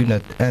particular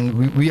unit,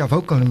 and we are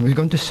vocal and we're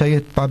going to say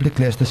it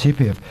publicly as the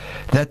CPF,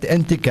 that the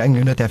anti-gang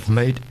unit have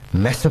made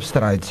massive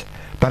strides.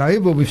 But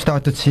however, we've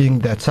started seeing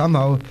that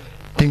somehow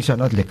things are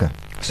not liquor.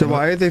 So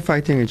why are they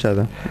fighting each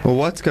other? Or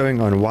what's going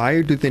on?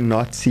 Why do they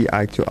not see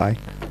eye to eye?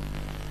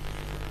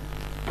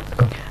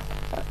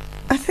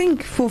 I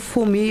think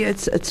for me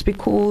it's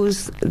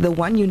because the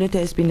one unit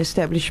has been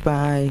established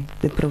by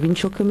the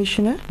provincial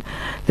commissioner.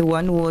 The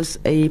one was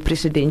a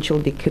presidential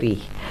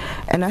decree.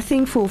 And I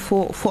think for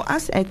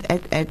us at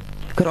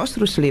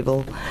grassroots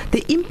level,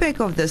 the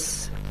impact of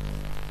this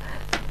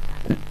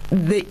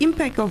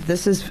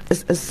is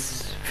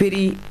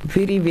very,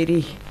 very,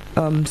 very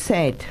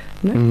sad.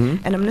 No?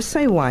 Mm-hmm. And I'm going to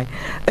say why.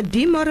 It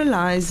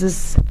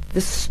demoralizes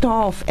the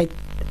staff at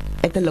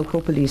the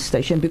local police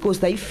station because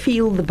they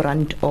feel the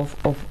brunt of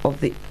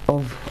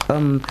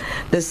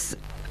this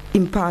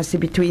impasse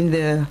between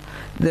the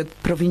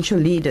provincial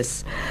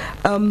leaders.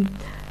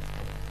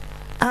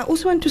 I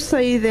also want to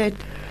say that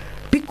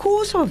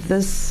because of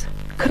this,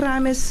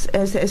 crime has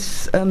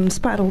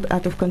spiraled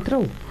out of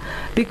control.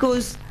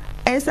 Because,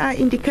 as I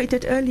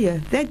indicated earlier,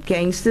 that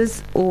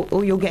gangsters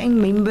or your gang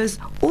members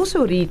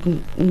also read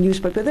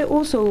newspaper. They're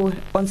also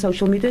on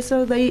social media,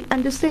 so they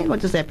understand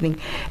what is happening.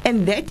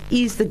 And that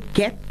is the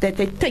gap that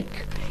they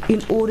take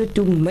in order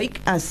to make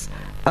us,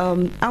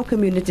 our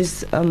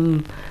communities,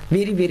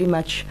 very, very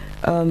much,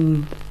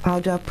 how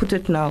do I put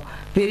it now,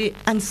 very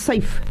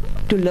unsafe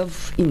to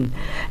live in.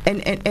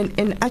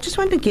 And I just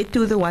want to get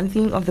to the one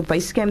thing of the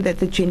base camp that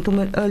the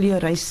gentleman earlier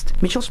raised.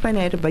 Mitchells Plain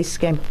had a base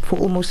camp for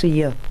almost a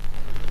year.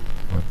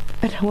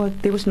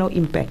 There was no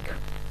impact,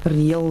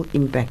 real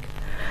impact.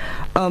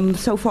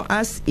 So for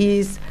us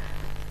is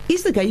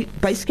the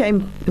base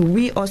camp,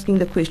 we're asking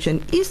the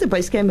question, is the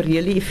base camp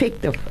really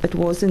effective? It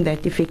wasn't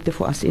that effective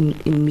for us in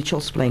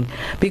Mitchells Plain,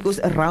 because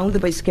around the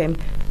base camp,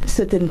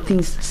 certain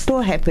things still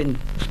happen.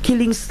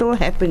 Killings still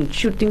happen,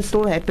 shooting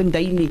still happen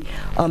daily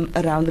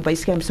around the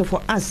base camp. So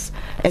for us,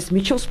 as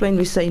Mitchells Plain,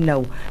 we say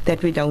no,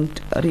 that we don't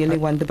really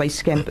want the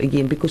base camp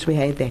again, because we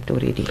had that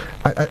already.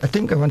 I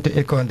think I want to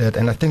echo on that,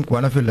 and I think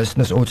one of your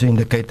listeners also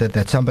indicated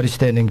that somebody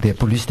standing there,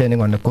 police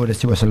standing on the corner,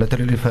 she was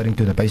literally referring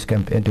to the base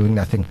camp and doing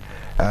nothing.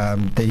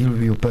 The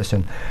Hillview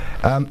person.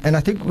 And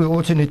I think we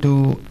also need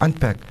to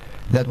unpack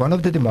that one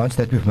of the demands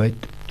that we've made,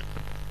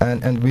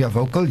 and we are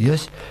vocal,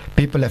 yes,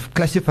 people have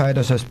classified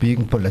us as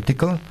being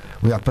political.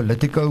 We are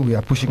political, we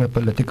are pushing a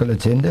political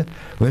agenda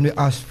when we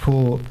ask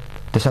for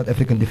the South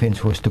African Defence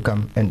Force to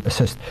come and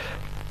assist.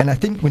 And I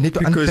think we need to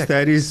unpack. Because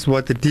that is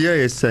what the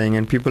DA is saying,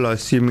 and people are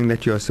assuming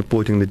that you are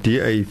supporting the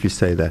DA if you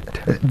say that.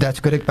 That's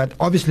correct, but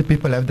obviously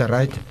people have the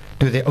right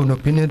to their own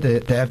opinion.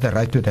 They have the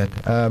right to that,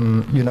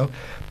 you know.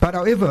 But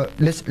however,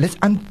 let's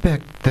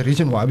unpack the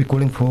reason why we're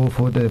calling for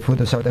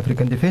the South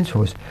African Defence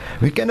Force.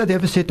 We cannot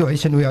have a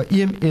situation where our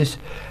EMS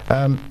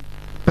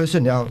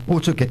personnel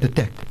also get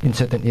attacked in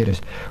certain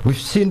areas. We've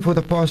seen for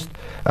the past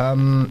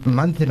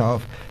month and a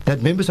half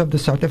that members of the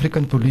South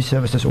African Police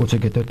Services also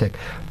get attacked.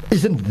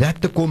 Isn't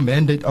that the core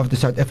mandate of the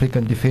South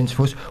African Defence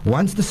Force?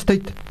 Once the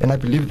state, and I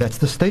believe that's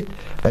the state,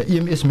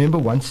 EMS member,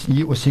 once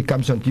he or she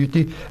comes on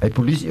duty, a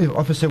police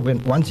officer,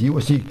 once he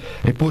or she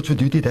reports for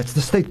duty, that's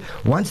the state.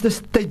 Once the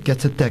state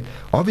gets attacked,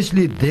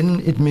 obviously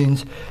then it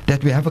means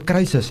that we have a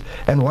crisis.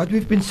 And what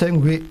we've been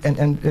saying,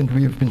 and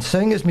we've been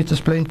saying as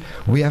Mitchells Plain,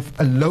 we have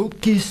a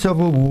low-key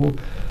civil war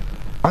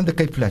on the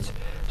Cape Flats.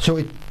 So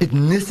it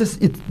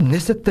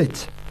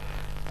necessitates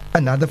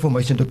another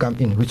formation to come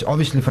in, which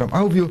obviously from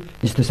our view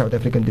is the South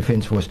African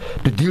Defence Force,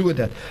 to deal with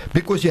that.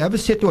 Because you have a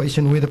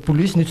situation where the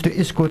police needs to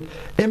escort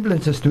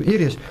ambulances to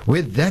areas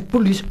where that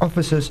police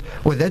officers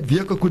or that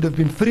vehicle could have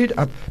been freed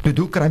up to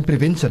do crime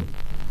prevention.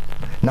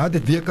 Now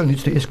that vehicle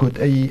needs to escort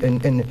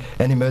an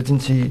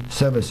emergency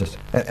services.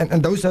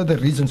 And those are the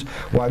reasons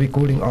why we're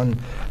calling on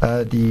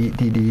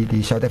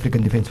the South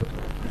African Defence Force.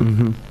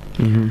 Mm-hmm.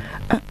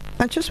 Mm-hmm.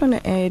 I just want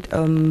to add,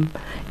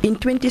 in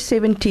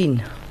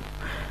 2017,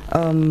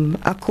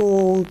 I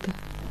called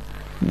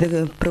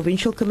the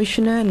provincial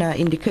commissioner and I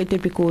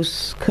indicated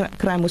because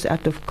crime was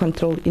out of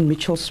control in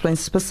Mitchells Plain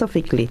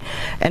specifically.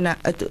 And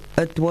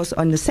it was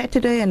on the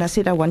Saturday, and I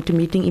said I want a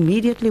meeting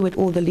immediately with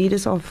all the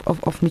leaders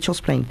of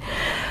Mitchells Plain.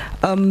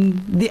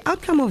 The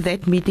outcome of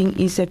that meeting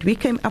is that we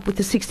came up with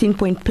a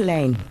 16-point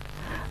plan,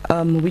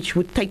 which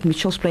would take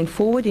Mitchells Plain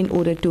forward in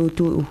order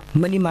to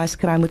minimize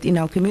crime within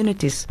our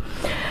communities.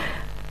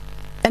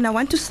 And I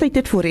want to state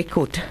it for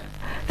record.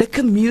 The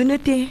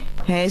community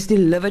has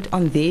delivered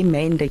on their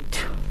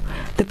mandate.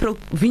 The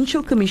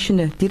provincial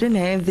commissioner didn't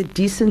have the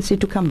decency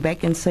to come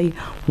back and say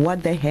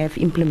what they have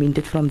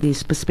implemented from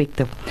this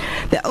perspective.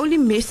 The only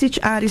message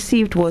I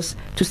received was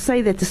to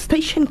say that the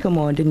station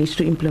commander needs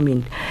to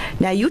implement.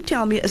 Now you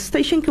tell me, a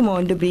station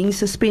commander being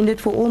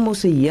suspended for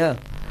almost a year,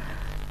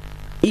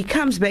 he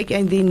comes back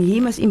and then he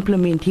must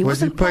implement.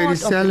 Was he paid his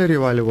salary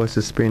while he was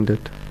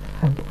suspended?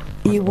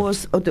 He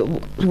was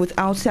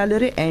without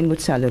salary and with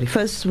salary.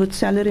 First with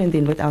salary and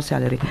then without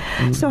salary.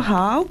 So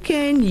how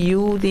can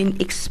you then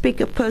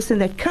expect a person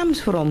that comes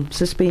from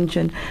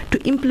suspension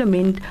to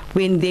implement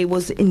when there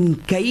was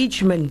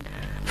engagement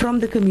from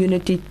the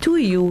community to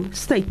you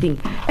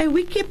stating, and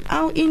we kept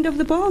our end of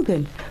the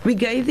bargain. We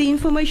gave the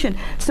information.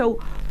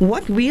 So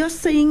what we are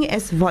saying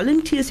as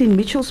volunteers in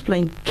Mitchells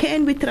Plain,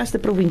 can we trust the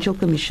provincial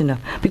commissioner?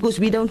 Because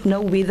we don't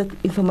know where the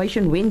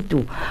information went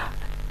to.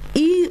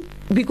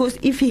 Because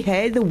if he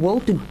had the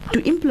will to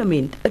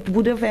implement, it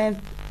would have had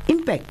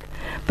impact.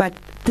 But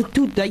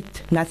to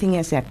date, nothing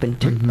has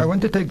happened. I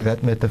want to take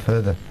that matter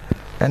further.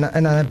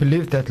 And I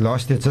believe that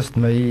last year, just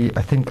May,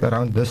 I think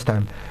around this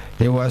time,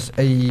 there was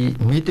a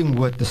meeting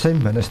with the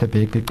same Minister,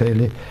 Bheki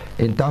Cele,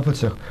 in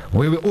Tafelsig,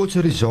 where we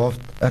also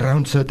resolved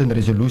around certain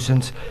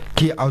resolutions,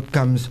 key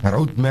outcomes,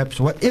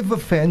 roadmaps, whatever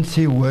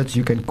fancy words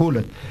you can call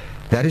it.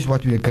 That is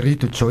what we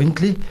agreed to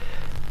jointly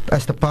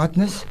as the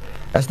partners,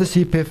 as the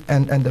CPF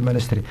and the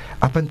ministry.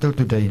 Up until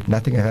today,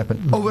 nothing has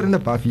happened. Over and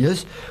above,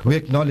 yes, we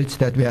acknowledge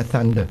that we are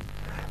Thunder.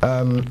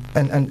 And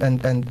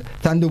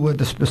Thunder were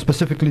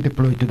specifically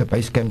deployed to the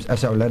base camps,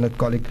 as our learned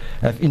colleague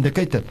have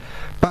indicated.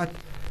 But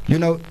you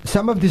know,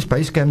 some of these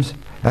base camps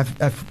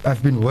have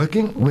been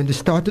working. When they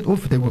started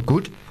off, they were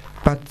good,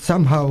 but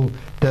somehow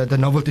the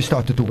novelty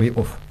started to wear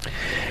off.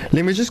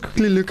 Let me just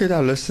quickly look at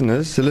our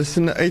listeners.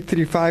 Listener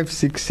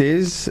 8356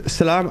 says,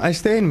 Salam, I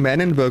stay in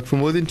Manenberg for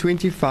more than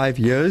 25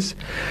 years.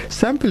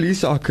 Some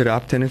police are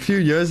corrupt, and a few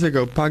years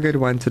ago, Pagad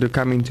wanted to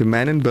come into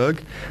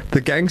Manenberg.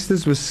 The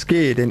gangsters were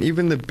scared, and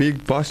even the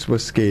big boss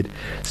was scared.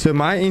 So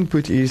my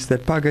input is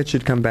that Pagad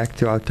should come back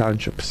to our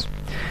townships.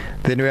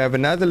 Then we have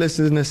another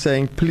listener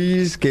saying,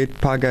 please get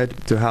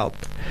Pagad to help.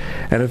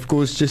 And of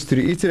course, just to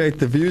reiterate,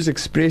 the views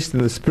expressed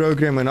in this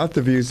program are not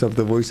the views of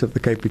the Voice of the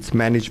Cape, its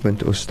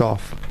management or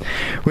staff.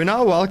 We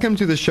now welcome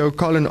to the show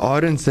Colin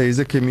Arendse. He's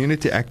a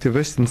community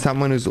activist and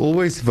someone who's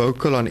always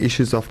vocal on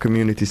issues of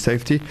community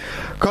safety.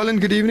 Colin,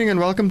 good evening and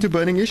welcome to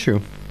Burning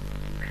Issue.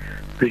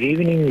 Good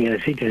evening,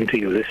 Yazid, and to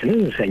your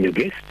listeners and your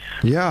guests.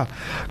 Yeah.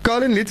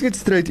 Colin, let's get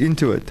straight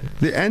into it.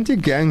 The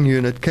anti-gang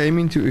unit came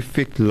into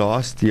effect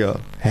last year.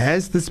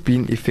 Has this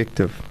been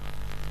effective?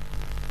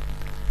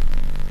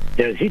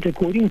 Yazid,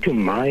 according to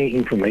my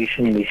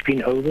information, there's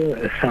been over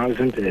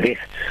 1,000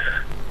 arrests.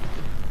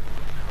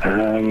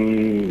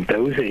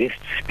 Those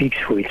arrests speaks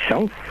for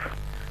itself.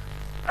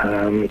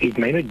 It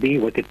may not be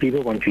what the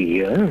people want to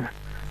hear,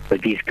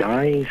 but these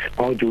guys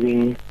are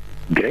doing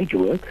great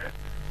work.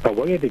 By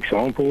way of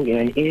example, in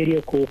an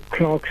area called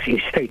Clark's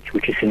Estate,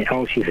 which is in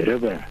Elsie's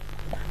River,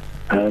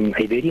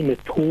 a very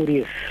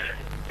notorious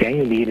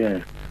gang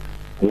leader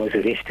was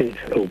arrested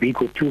a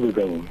week or two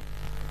ago.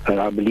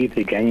 I believe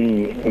the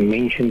gang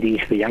mentioned these,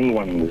 the young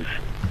ones.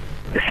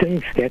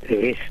 Since that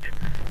arrest,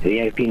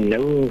 there have been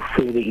no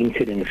further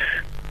incidents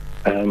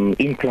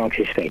in Clark's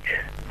Estate.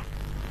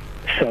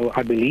 So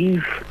I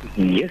believe,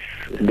 yes,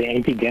 the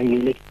anti-gang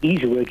unit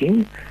is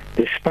working,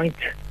 despite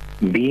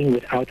being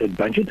without a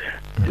budget.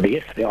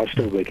 Yes, they are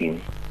still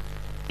working.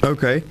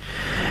 Okay.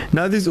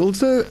 Now there's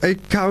also a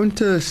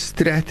counter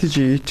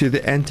strategy to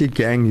the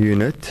anti-gang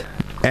unit,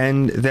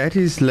 and that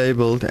is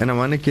labeled, and I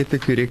want to get the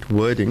correct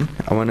wording.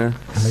 I want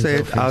to say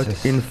it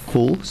out in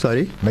full.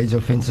 Sorry? Major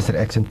Offences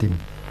Reaction Team.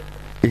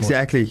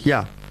 Exactly,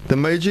 yeah. The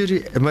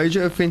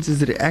major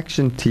offences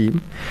reaction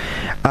team.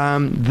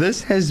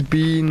 This has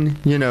been,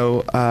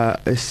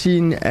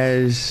 seen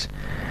as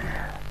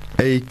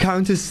a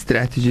counter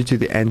strategy to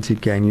the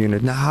anti-gang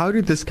unit. Now, how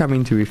did this come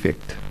into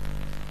effect?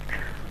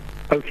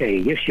 Okay,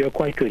 yes, you're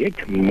quite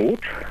correct.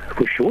 MORT,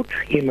 for short,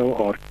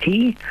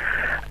 M-O-R-T.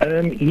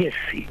 Yes,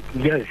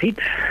 Yazid,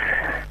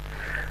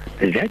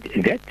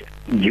 that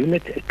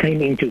unit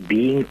came into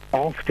being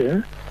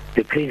after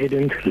the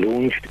president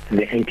launched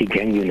the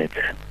anti-gang unit,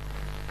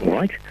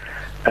 right?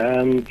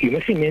 You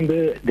must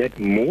remember that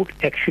MORT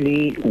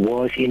actually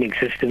was in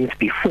existence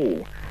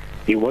before.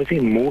 There was a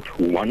MORT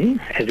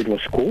 1, as it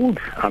was called.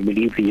 I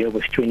believe the year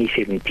was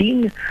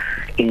 2017.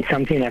 In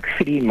something like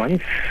 3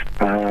 months,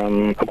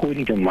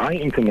 according to my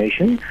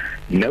information,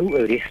 no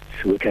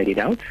arrests were carried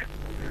out.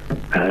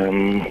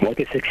 What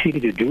they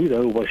succeeded to do,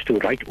 though, was to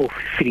write off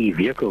 3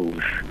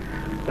 vehicles.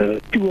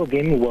 2 of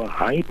them were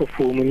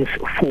high-performance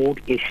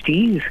Ford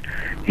STs.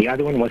 The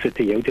other one was a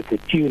Toyota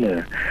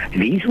Fortuner.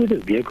 These were the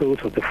vehicles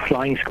of the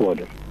flying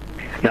squad.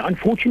 Now,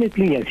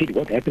 unfortunately, I said,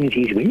 what happens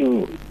is when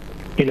you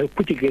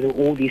put together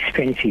all these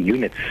fancy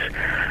units,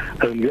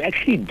 you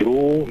actually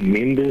draw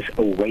members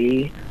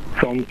away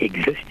from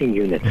existing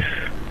units.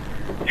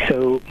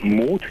 So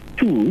MORT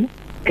 2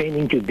 came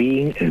into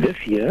being this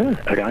year,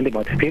 around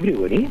about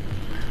February,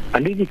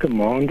 under the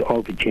command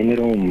of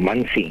General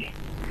Mansi.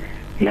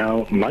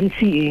 Now,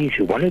 Mansi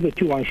is one of the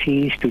 2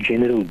 ICs to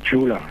General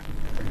Jula,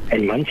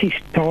 and Mansi's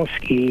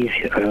task is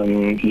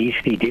he's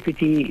the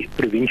Deputy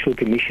Provincial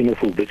Commissioner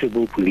for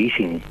Visible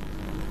Policing.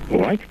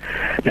 Right?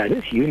 Now,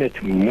 this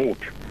unit, MORT,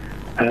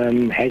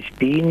 has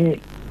been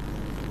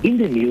in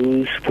the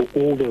news for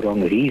all the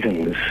wrong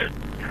reasons.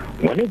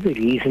 One of the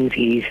reasons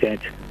is that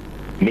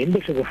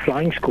members of the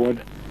flying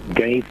squad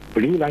gave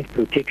blue light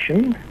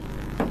protection,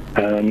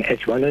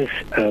 as well as,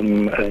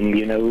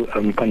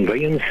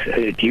 conveyance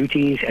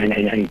duties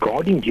and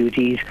guarding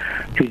duties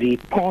to the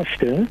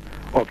pastor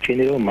of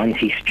General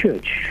Mansi's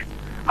church.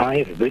 I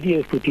have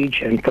video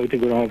footage and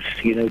photographs,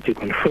 to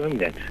confirm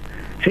that.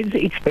 So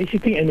it's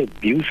basically an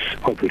abuse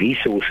of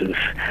resources.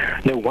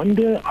 No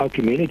wonder our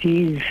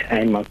communities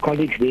and my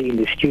colleagues there in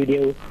the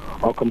studio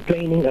are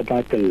complaining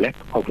about the lack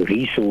of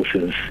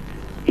resources.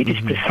 It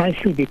is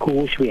precisely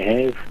because we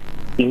have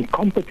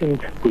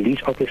incompetent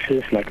police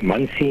officers like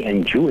Mansi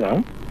and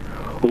Jula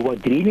who are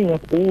dreaming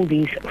up all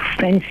these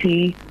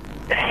fancy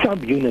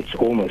sub-units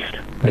almost,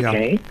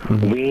 okay,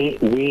 where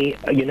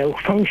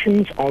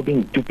functions are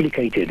being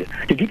duplicated.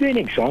 To give you an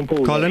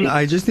example... Colin,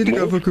 I just need to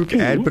go for a quick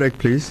ad break,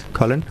 please.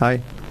 Colin,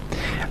 hi.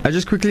 I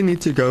just quickly need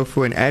to go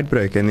for an ad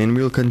break and then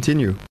we'll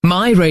continue.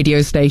 My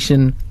radio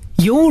station,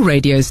 your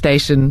radio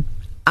station,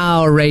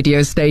 our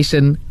radio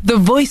station, the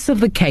voice of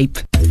the Cape.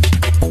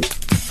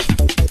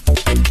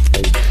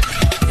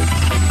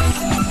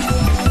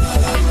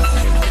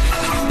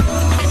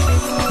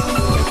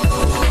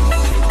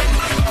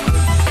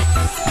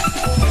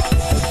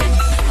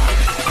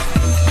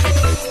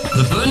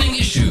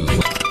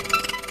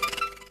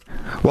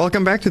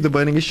 Welcome back to The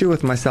Burning Issue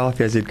with myself,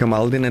 Yazid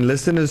Kamaldin. And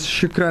listeners,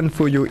 shukran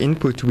for your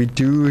input. We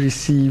do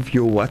receive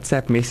your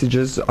WhatsApp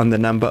messages on the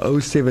number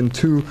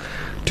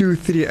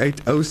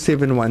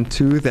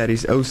 072-238-0712. That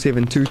is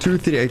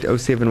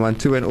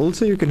 072-238-0712. And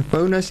also you can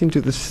phone us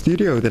into the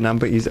studio. The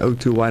number is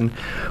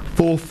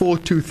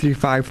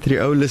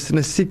 021-442-3530.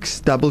 Listener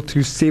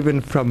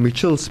 6227 from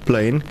Mitchells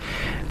Plain.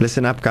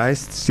 Listen up,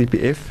 guys.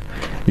 CPF.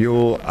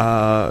 Your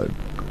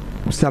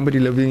somebody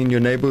living in your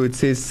neighborhood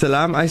says,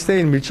 Salam, I stay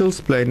in Mitchells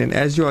Plain, and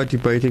as you are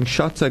debating,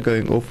 shots are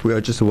going off. We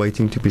are just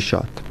waiting to be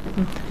shot.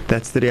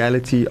 That's the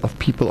reality of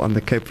people on the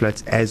Cape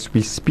Flats as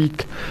we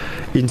speak.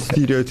 In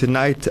studio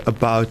tonight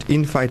about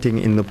infighting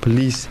in the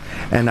police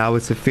and how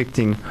it's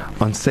affecting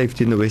on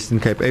safety in the Western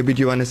Cape. Abie,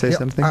 do you want to say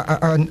something?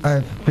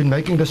 I've been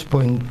making this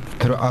point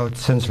throughout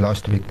since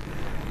last week.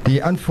 The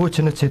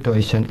unfortunate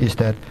situation is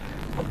that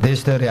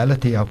there's the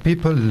reality how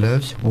people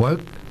live,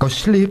 work, go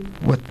sleep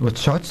with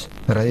shots,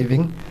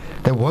 raving.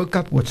 They woke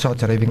up with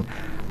shots, raving.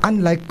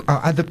 Unlike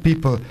other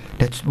people,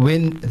 that's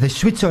when they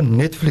switch on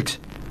Netflix,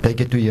 they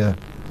get to hear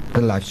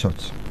the live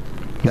shots.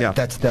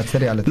 That's the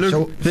reality.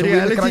 Look, the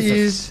reality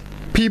is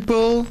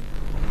people,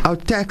 our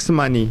tax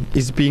money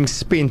is being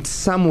spent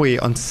somewhere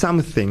on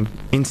something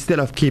instead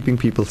of keeping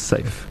people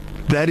safe.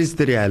 That is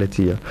the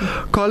reality here.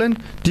 Colin,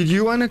 did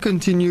you want to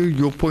continue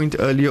your point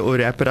earlier or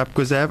wrap it up?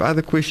 Because I have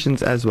other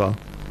questions as well.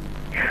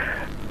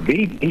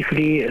 Very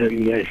briefly,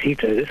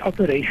 this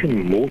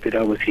operation mode that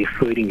I was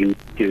referring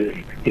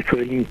to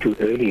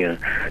earlier,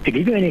 to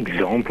give you an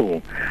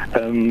example,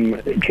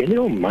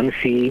 General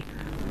Muncie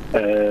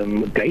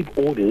gave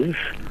orders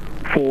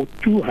for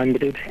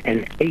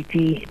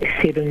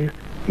 287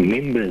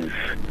 members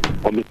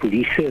of the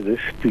police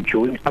service to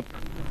join up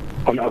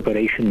on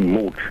Operation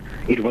Mode.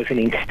 It was an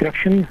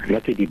instruction,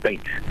 not a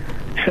debate.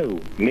 So,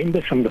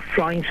 members from the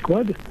flying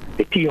squad,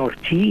 the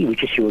TRT,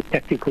 which is your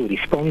tactical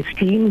response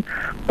team,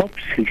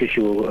 POPS, which is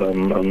your,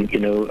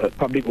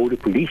 public order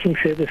policing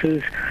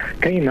services,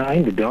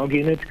 K9, the dog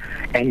unit,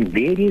 and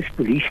various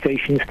police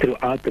stations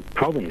throughout the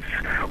province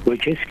were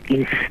just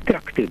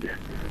instructed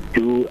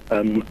to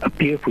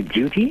appear for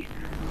duty.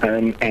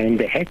 And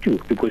they had to,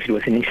 because it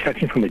was an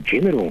instruction from the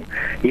general.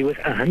 There was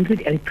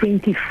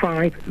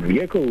 125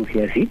 vehicles,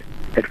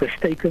 that was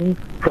taken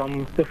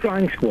from the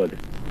flying squad,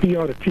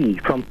 TRT,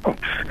 from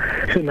POPS.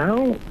 So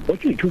now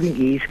what you're doing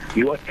is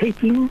you are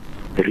taking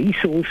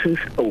resources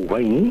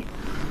away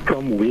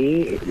from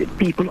where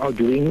people are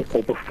doing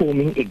or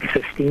performing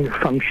existing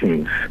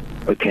functions.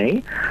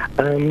 Okay?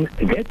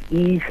 That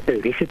is a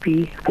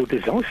recipe for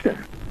disaster.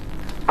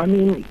 I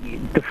mean,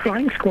 the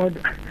flying squad,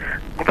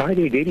 by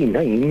their very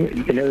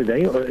name,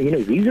 they are,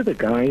 these are the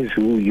guys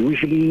who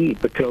usually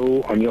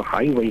patrol on your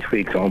highways, for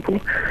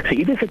example. So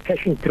either it's a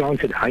cash in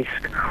transit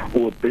heist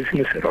or a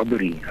business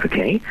robbery,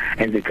 okay?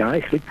 And the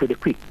guys look for the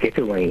quick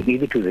getaway,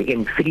 either to the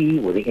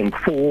M3 or the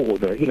M4 or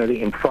the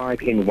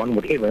M5, N1,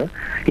 whatever.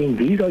 Then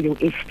these are your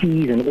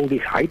STs and all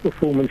these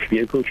high-performance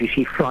vehicles you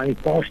see flying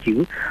past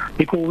you,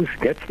 because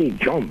that's their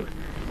job.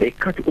 They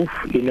cut off,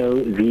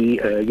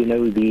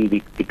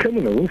 the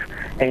criminals,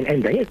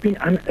 and they have been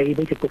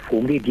unable to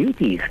perform their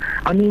duties.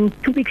 I mean,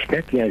 2 weeks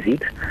back,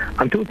 Yazid,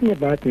 I'm talking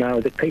about now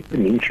the Cape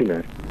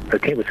Peninsula.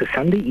 Okay, it was a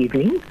Sunday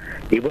evening.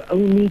 There were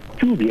only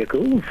 2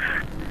 vehicles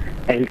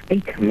and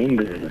 8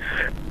 members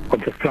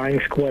of the flying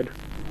squad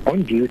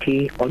on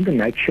duty on the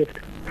night shift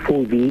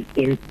for the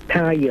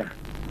entire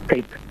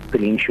Cape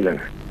Peninsula.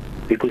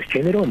 Because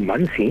General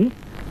Muncie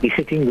is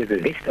sitting with the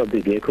rest of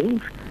the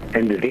vehicles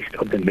and the rest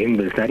of the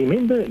members. Now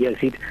remember,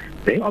 Yazid,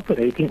 they're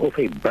operating off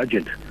a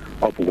budget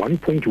of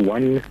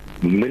 1.1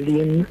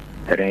 million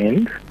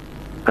rand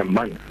a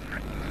month.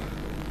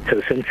 So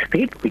since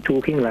Fed, we're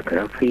talking like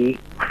roughly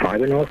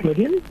 5.5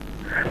 million.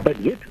 But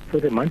yet, for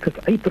the month of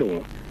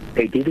April,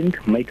 they didn't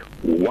make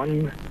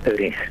one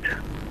arrest.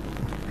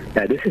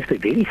 Now this is the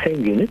very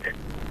same unit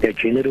that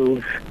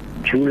Generals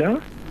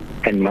Jula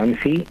and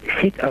Muncie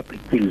set up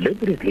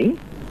deliberately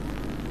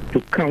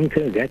to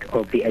counter that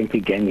of the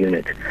anti-gang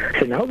unit.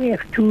 So now we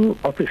have 2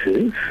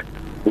 officers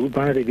who,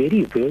 by the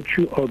very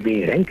virtue of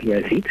their rank,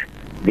 Yazid,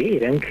 their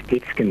rank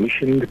gets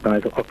commissioned by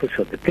the office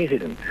of the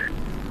president.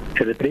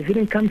 So the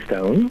president comes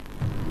down,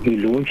 he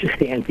launches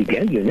the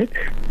anti-gang unit,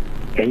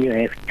 and you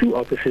have 2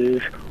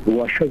 officers who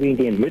are showing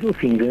their middle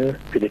finger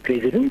to the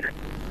president,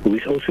 who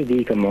is also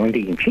the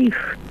commander-in-chief,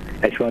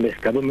 as well as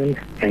government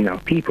and our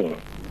people.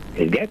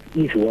 And that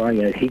is why,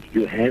 Yazid,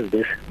 you have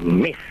this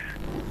mess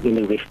in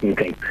the Western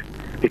Cape,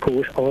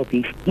 because of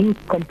these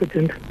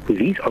incompetent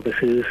police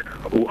officers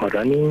who are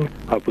running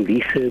our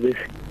police service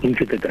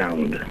into the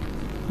ground.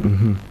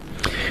 Mm-hmm.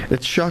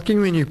 It's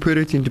shocking when you put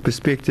it into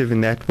perspective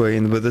in that way,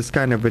 and with this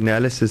kind of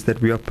analysis,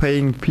 that we are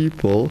paying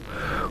people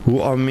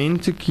who are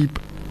meant to keep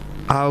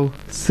our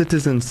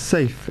citizens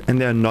safe, and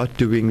they are not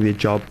doing their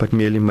job but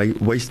merely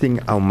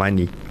wasting our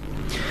money.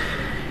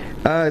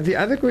 The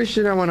other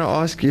question I want to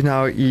ask you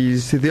now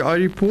is, there are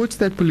reports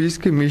that Police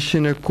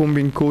Commissioner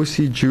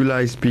Kombinkosi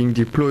Jula is being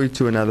deployed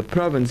to another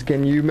province.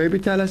 Can you maybe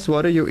tell us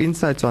what are your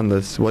insights on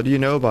this? What do you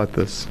know about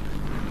this?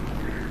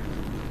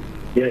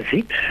 Yes,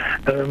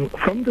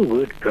 from the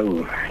word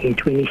go, in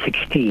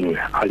 2016,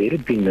 I let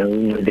it be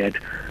known that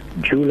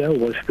Jula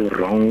was the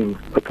wrong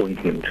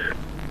appointment.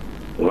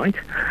 Right?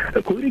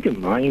 According to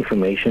my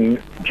information,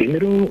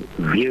 General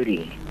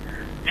Veery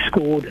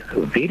scored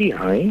very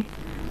high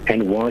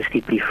and was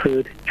the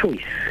preferred choice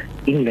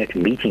in that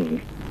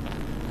meeting.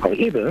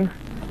 However,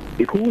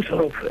 because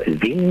of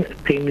then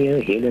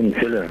Premier Helen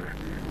Zille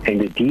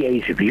and the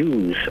DA's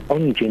views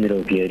on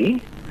General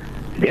Veery,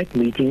 that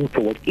meeting,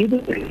 for whatever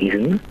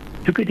reason,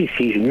 took a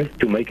decision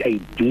to make a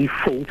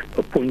default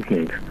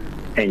appointment,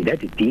 and that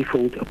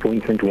default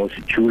appointment was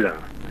Jula.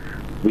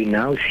 We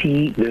now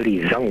see the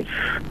results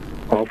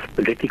of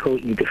political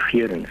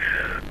interference.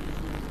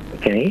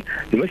 Okay?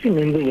 You must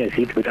remember,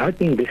 Yazid, without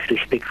being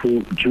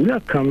disrespectful,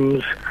 Jula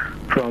comes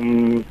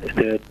from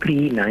the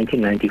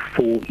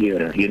pre-1994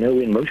 era. You know,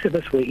 when most of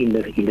us were in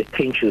the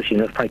trenches, you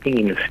know, fighting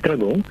in the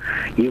struggle,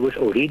 he was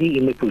already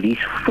in the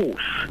police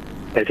force,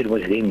 as it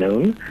was then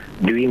known,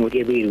 doing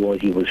whatever it was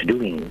he was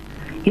doing.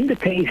 In the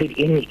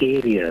KZN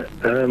area,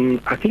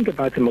 I think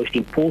about the most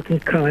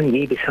important crime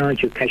there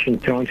besides your cash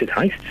and transit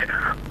heists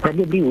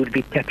probably would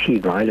be taxi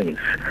violence.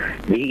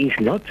 There is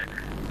not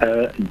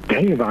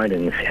gang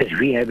violence as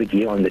we have it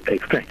here on the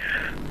Cape Flats.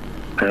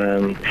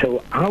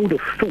 So I would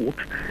have thought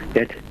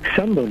that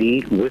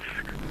somebody with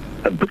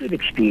a bit of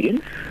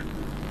experience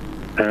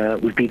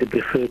would be the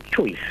preferred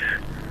choice.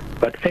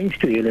 But thanks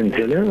to Helen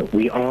Zille,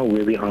 we are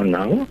where we are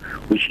now,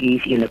 which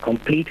is in a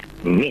complete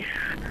mess,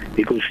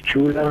 because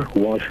Jula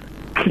was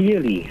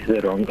clearly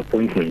the wrong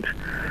appointment.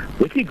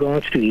 With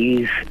regards to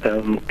his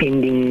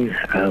pending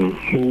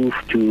move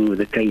to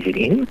the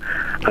KZN,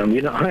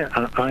 you know, I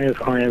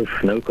have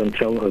no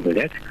control over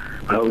that.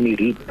 I only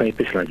read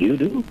papers like you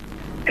do,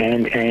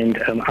 and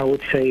I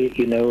would say,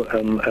 you know,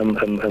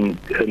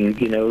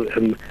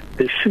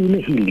 the sooner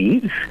he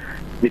leaves,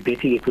 the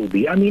better it will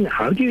be. I mean,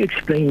 how do you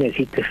explain, as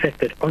it, the fact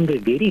that on the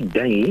very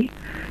day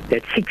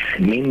that 6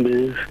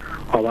 members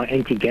of our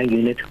anti-gang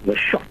unit were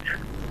shot,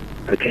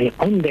 okay,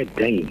 on that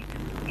day,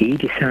 he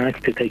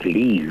decided to take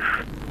leave.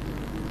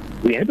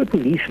 We have a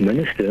police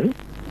minister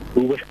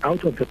who was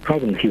out of the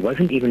province. He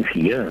wasn't even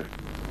here,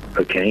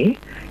 okay?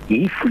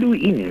 He flew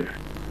in.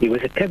 He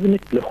was a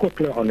cabinet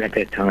lehotla on at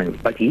that time,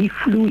 but he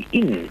flew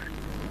in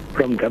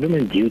from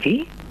government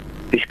duty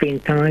to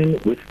spend time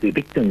with the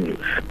victims,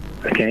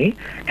 okay?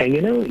 And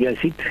you know,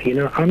 Yazid, you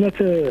know, I'm not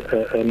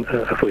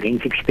a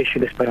forensic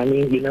specialist, but I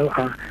mean, you know,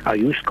 I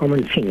use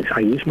common sense.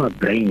 I use my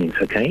brains,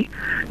 okay?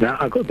 Now,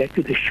 I go back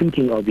to the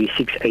shooting of these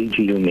 6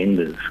 AGU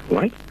members,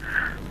 right?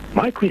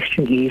 My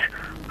question is,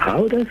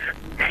 how does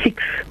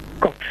 6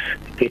 cops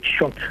get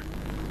shot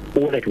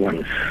all at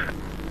once?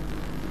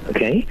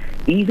 Okay?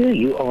 Either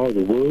you are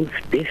the world's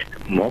best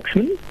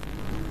marksman,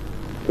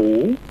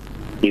 or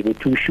there were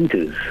 2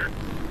 shooters.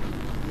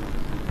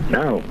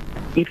 Now,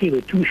 if there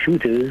were 2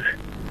 shooters,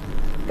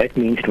 that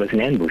means it was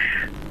an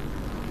ambush.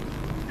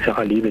 So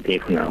I'll leave it there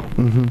for now.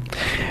 Mm-hmm.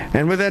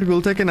 And with that,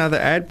 we'll take another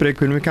ad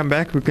break. When we come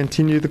back, we'll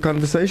continue the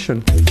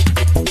conversation.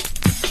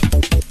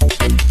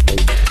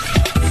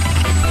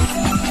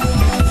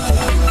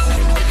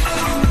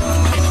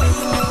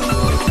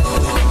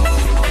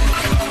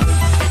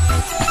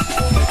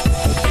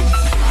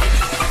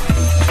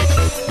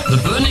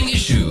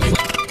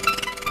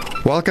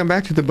 Welcome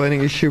back to The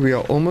Burning Issue. We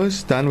are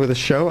almost done with the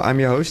show. I'm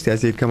your host,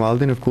 Yazid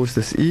Kamaldin. Of course,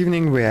 this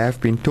evening we have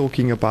been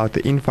talking about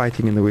the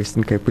infighting in the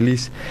Western Cape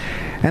Police.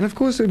 And of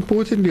course,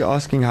 importantly,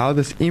 asking how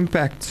this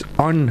impacts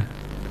on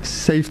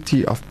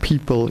safety of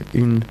people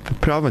in the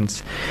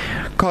province.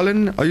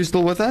 Colin, are you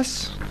still with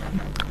us?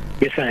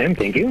 Yes, I am.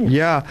 Thank you.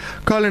 Yeah.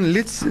 Colin,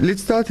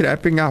 let's start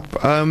wrapping up.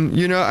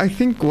 You know, I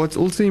think what's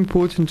also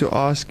important to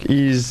ask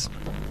is,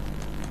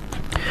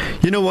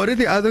 you know, what are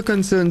the other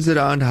concerns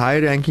around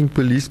high-ranking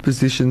police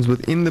positions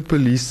within the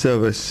police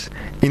service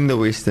in the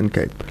Western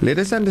Cape? Let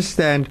us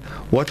understand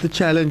what the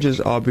challenges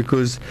are,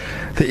 because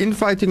the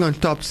infighting on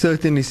top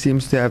certainly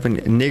seems to have a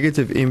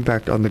negative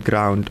impact on the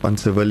ground on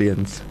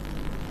civilians.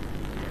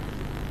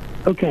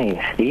 Okay,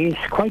 there's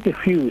quite a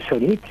few, so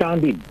let me try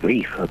and be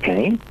brief,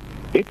 okay?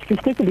 Let's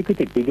take a look at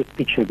the bigger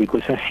picture,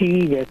 because I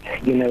see that,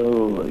 you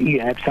know, you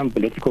have some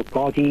political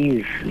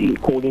parties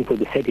calling for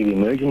the state of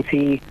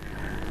emergency,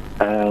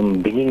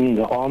 bringing in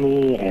the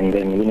army, and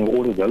then, you know,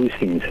 all of those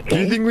things. Okay? Do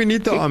you think we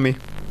need the army?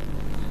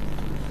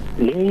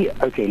 Let me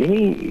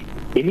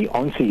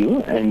answer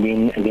you, and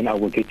then I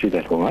will get to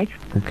that. All right?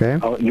 Okay.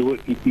 You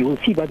will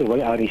see by the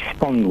way I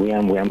respond where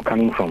I'm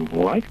coming from.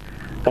 All right?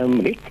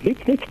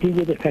 Let's deal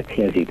with the facts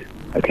here, Zid.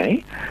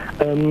 Okay.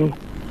 3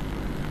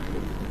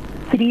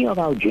 of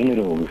our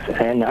generals,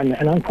 and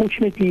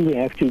unfortunately we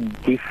have to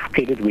give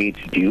credit where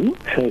it's due.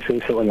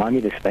 So allow me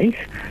the space.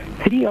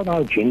 3 of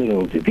our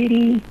generals,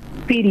 very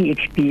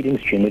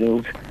experienced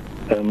generals,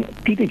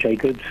 Peter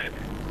Jacobs,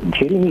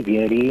 Jeremy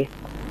Veery,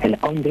 and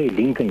Andre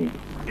Lincoln,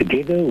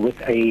 together with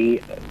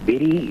a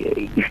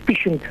very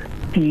efficient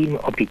team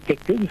of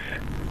detectives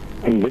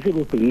and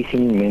visible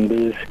policing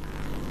members,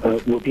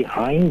 were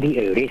behind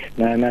the arrest.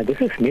 Now, this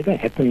has never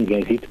happened,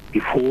 Yazid,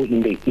 before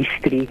in the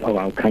history of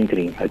our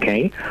country,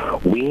 okay,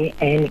 where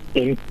an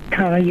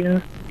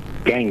entire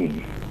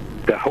gang,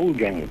 the whole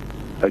gang,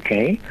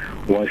 okay,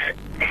 was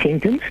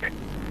sentenced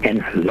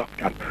and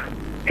locked up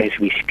as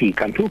we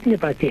speak. I'm talking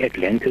about the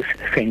Atlantis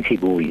Fancy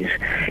Boys.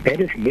 That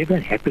has never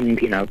happened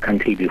in our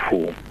country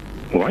before,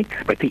 right?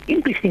 But the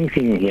interesting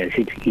thing here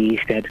is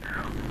that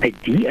a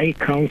DA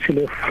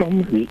councillor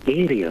from the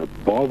area,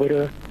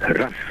 Barbara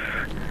Russ,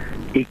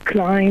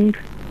 declined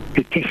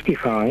to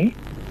testify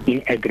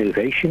in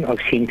aggravation of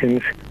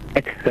sentence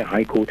at the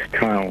High Court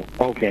trial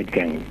of that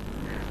gang.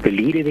 The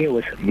leader there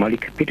was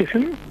Malik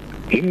Peterson,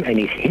 him and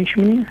his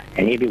henchmen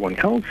and everyone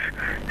else.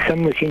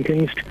 Some were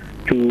sentenced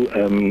to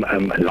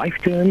life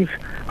terms,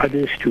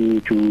 others to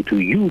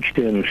huge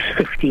terms,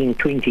 15,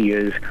 20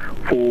 years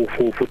for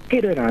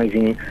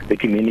terrorizing the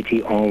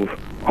community of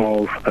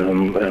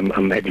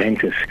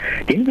Atlantis.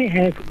 Then we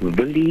have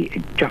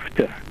Willie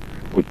Jafter,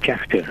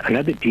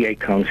 another DA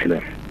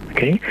councillor.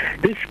 Okay,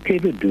 this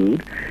clever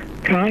dude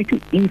tried to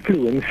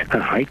influence a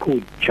High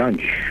Court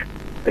judge,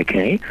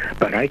 okay,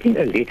 by writing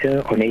a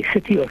letter on a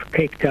City of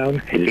Cape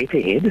Town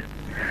letterhead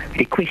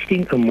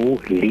requesting a more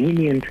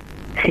lenient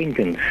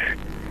sentence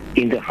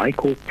in the High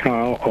Court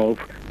trial of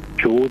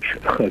George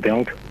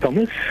Geweld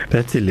Thomas.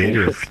 That's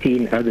hilarious. And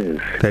 15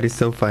 others. That is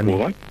so funny.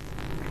 What?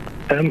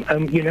 So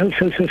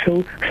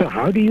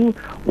how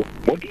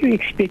what do you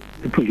expect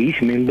the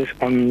police members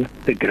on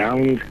the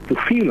ground to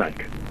feel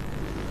like?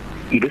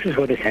 This is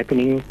what is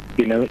happening,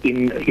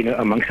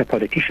 amongst the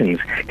politicians.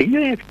 Then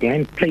you have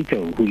Dan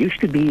Plato, who used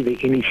to be the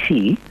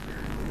MEC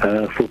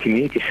for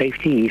community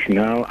safety. He's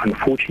now,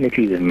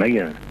 unfortunately, the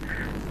mayor,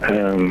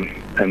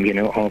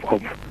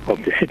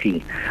 of the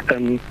city.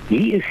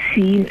 He is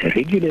seen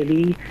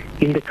regularly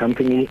in the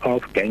company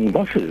of gang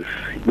bosses.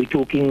 We're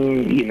talking,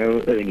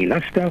 Ernie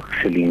Lustach,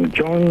 Celine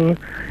John,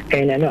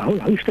 and a whole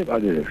host of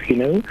others,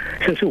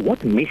 So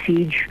what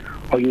message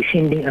are you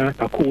sending out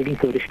according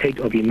for the state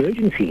of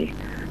emergency?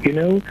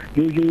 You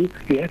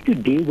have to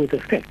deal with the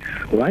facts,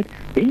 right?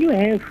 Then you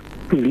have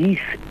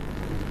police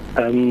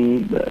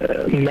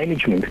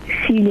management,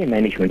 senior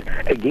management.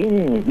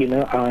 Again,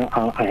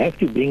 I have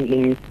to bring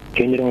in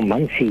General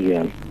Muncie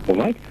here, all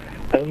right?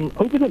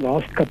 Over the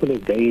last couple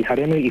of days, I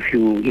don't know if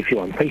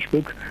you're on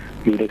Facebook,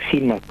 you would have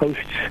seen my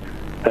posts.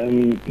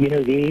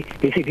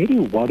 There's a very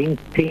worrying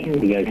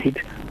trend here,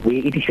 where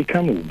it has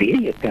become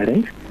very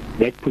apparent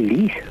that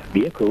police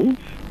vehicles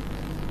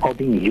are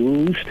being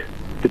used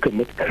to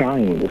commit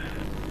crimes.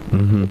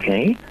 Mm-hmm.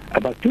 Okay?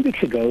 About 2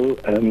 weeks ago,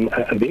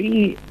 a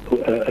very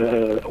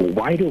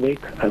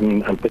wide-awake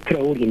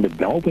patrol in the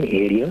Melbourne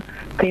area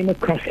came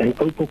across an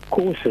Opel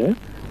Corsa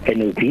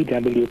and a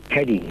VW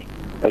Caddy.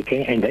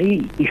 Okay, and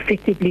they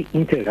effectively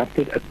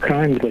interrupted a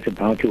crime that was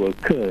about to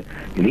occur.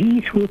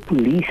 These were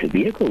police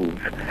vehicles.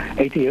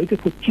 A Toyota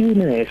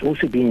Fortuner has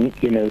also been,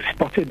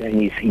 spotted and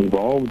is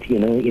involved,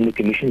 in the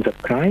commissions of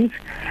crimes.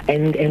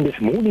 And this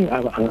morning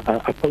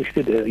I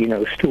posted,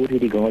 a story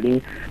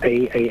regarding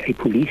a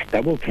police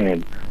double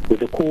cab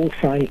with a call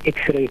sign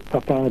X-Ray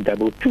Papa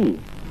 22.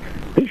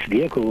 This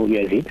vehicle,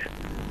 Yazid,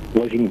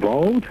 was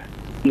involved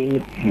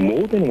in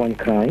more than one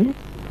crime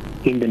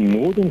in the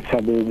northern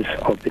suburbs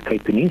of the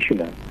Cape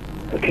Peninsula.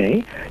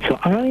 Okay, so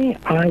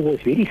I was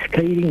very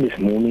scathing this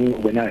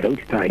morning when I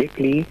wrote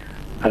directly,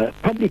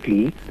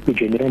 publicly to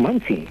General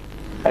Muncie.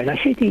 And I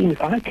said to him,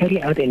 if I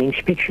carry out an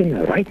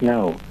inspection right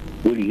now,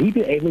 will he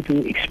be able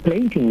to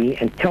explain to me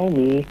and tell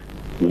me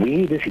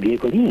where this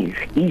vehicle is?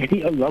 Is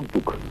there a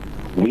logbook?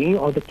 Where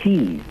are the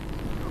keys?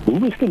 Who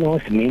was the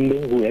last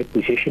member who had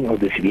possession of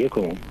this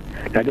vehicle?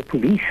 Now, the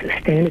police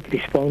standard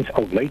response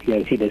of late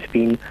years has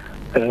been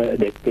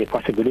that the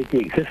possibility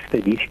exists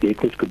that these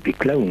vehicles could be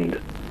cloned.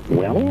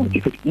 Well,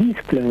 if it is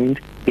cloned,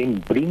 then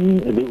bring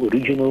the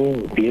original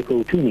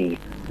vehicle to me.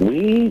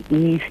 Where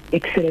is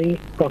X-Ray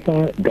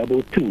Papa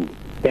 22?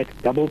 That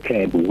double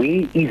cab,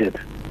 where is it?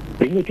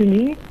 Bring it to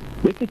me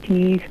with the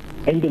keys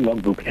and the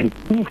logbook and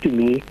prove to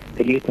me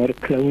that it is not a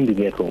cloned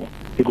vehicle.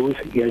 Because,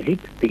 Yazid,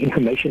 the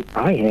information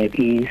I have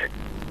is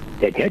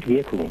that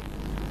vehicle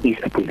is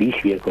a police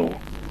vehicle,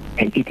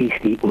 and it is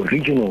the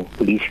original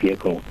police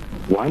vehicle.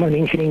 Why am I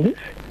mentioning this?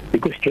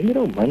 Because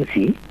General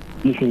Muncie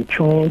is in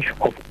charge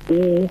of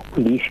all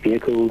police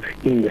vehicles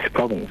in this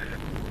province.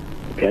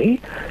 Okay?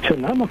 So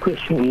now my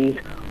question is,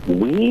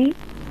 where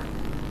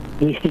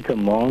is the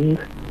command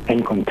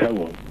and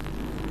control?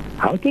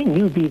 How can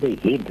you be the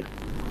head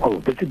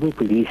of visible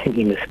policing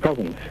in this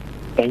province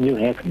and you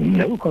have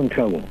no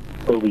control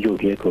over your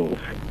vehicles?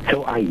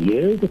 So I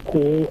hear the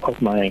call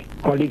of my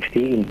colleagues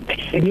there in the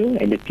studio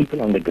and the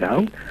people on the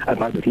ground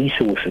about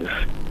resources.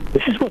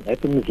 This is what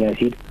happens,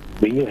 Yazid,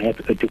 when you have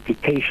a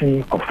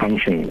duplication of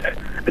functions,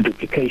 a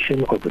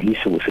duplication of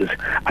resources.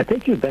 I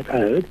take you back, I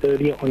heard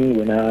earlier on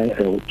when I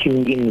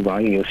tuned in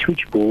via your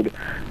switchboard,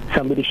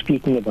 somebody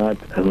speaking about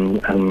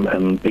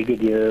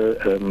Brigadier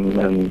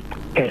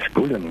Cass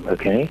Bullen,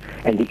 okay,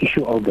 and the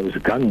issue of those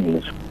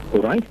guns,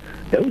 all right?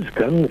 Those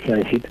guns,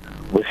 Yazid,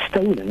 were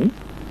stolen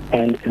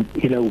And,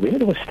 when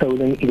it was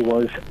stolen, it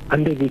was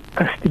under the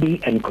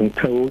custody and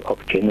control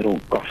of General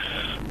Goss,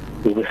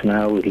 who was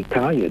now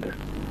retired.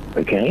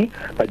 Okay?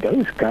 But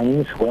those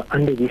guns were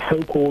under the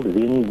so-called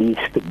then the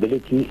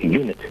Stability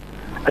Unit,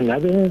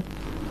 another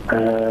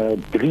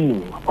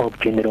dream of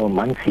General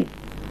Mansi.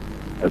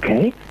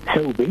 Okay?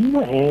 So when you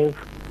have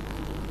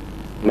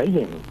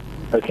mayhem,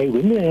 okay,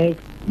 when you have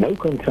no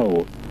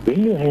control,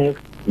 when you have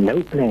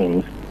no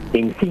plans,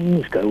 then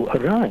things go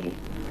awry.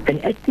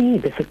 And at the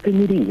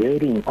disciplinary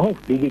hearing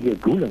of Brigadier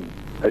Gulam,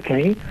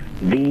 okay,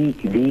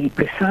 the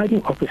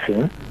presiding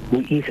officer,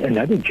 who is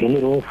another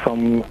general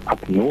from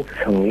up north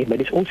somewhere,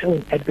 but is also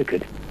an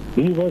advocate,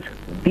 he was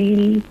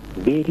very,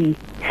 very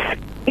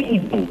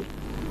scathing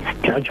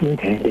judgment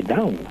handed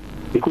down,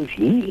 because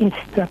he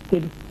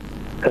instructed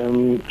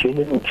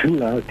General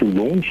Jula to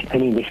launch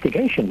an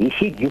investigation. He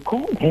said, you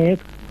can't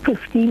have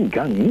 15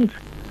 guns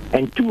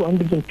and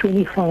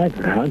 225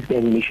 rounds of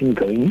ammunition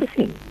going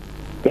missing.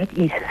 That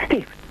is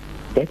theft.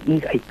 That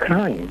is a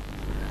crime.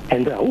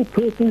 And the whole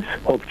purpose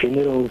of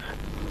Generals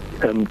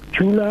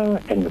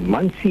Jula and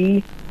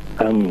Mansi,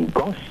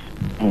 Goss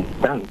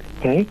and Dunk,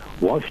 okay,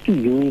 was to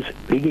use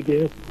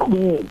Brigadier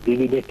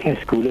Cass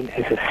Gulam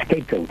as a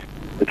scapegoat.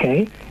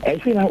 Okay?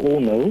 As we now all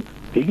know,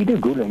 Brigadier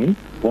Gulam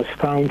was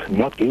found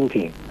not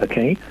guilty,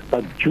 okay?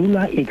 But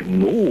Jula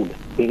ignored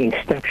the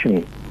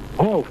instruction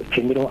of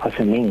General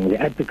Asameng, the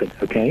advocate,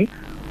 okay,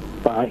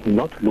 by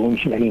not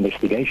launching an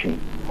investigation.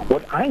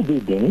 What I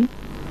did then,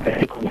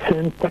 as a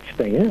concerned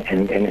taxpayer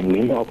and a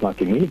member of my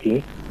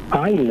community,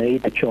 I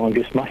laid the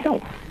charges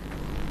myself,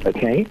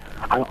 okay?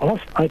 I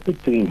asked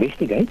IPID to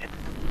investigate.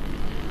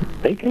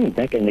 They came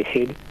back and they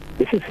said,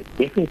 this is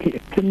definitely a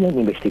criminal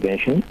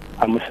investigation.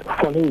 I must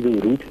follow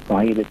the route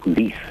via the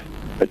police.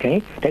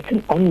 Okay? That's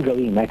an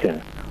ongoing matter.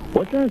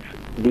 What does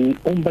the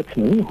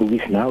Ombudsman, who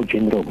is now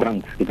General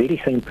Brandt, the very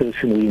same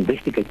person who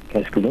investigated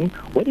Casculum,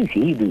 what does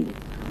he do?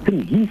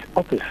 Through his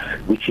office,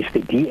 which is the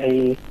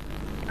DA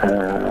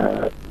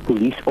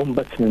Police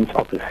Ombudsman's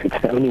office.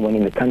 It's the only one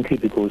in the country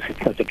because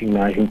it's not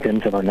recognized in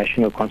terms of our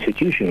national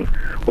constitution.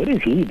 What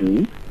does he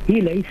do?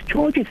 He lays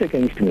charges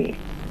against me.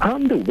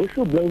 I'm the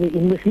whistleblower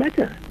in this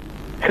matter.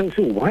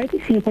 So why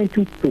does he want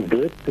to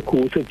pervert the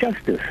course of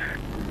justice?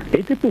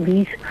 Let the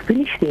police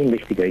finish the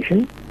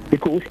investigation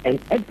because an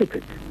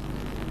advocate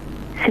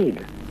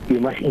said you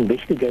must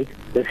investigate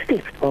the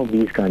theft of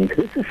these guns.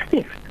 This is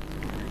theft.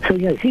 So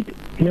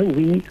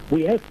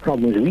we have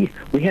problems.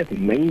 We have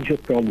major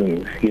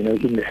problems,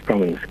 in this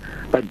province.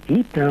 But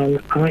deep down,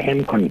 I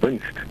am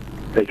convinced,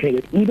 okay,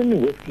 that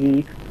even with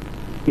the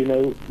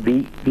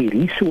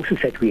resources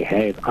that we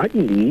have, I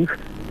believe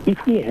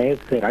if we have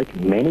the right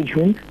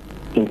management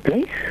in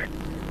place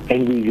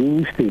and we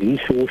use the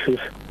resources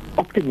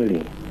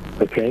optimally,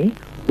 okay,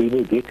 we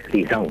will get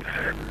results.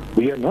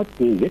 We are not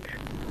there yet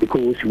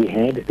because we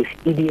had this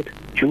idiot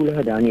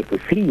Jula down here for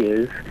 3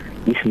 years.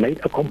 He's made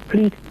a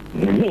complete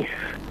mess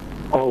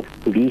of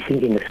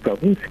policing in this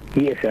province.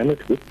 He has run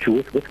it with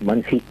truth, with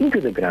Mansi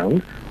into the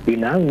ground. We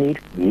now need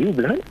new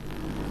blood,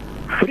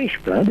 fresh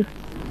blood,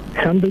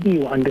 somebody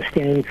who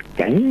understands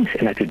gangs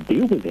and how to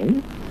deal with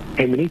them,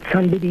 and we need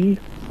somebody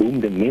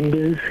whom the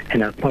members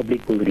and our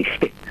public will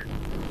respect.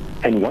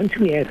 And once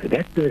we have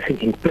that person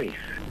in place,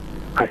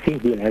 I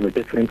think we'll have a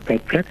different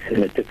Cape Flats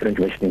and a different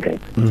Western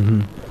Cape.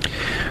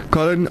 Mm-hmm.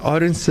 Colin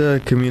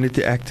Arendse,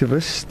 community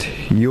activist,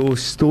 your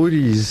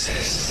stories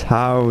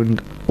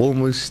sound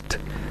almost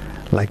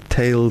like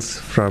tales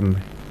from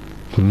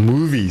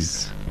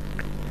movies.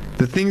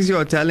 The things you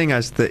are telling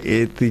us,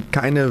 the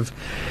kind of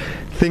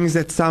things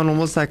that sound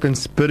almost like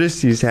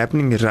conspiracies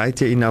happening right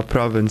here in our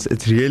province,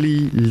 it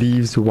really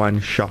leaves one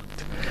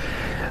shocked.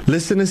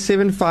 Listener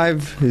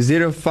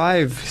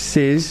 7505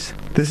 says,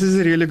 this is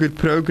a really good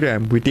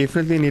program. We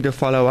definitely need a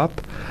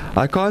follow-up.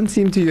 I can't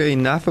seem to hear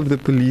enough of the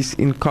police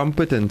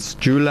incompetence.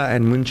 Jula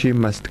and Munchi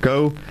must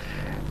go,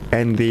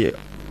 and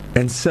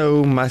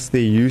so must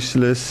the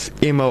useless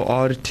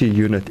MORT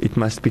unit. It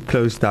must be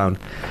closed down.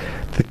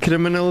 The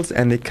criminals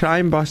and the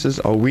crime bosses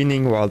are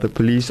winning while the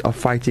police are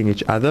fighting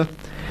each other.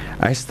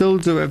 I still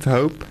do have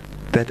hope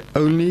that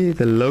only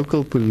the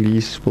local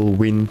police will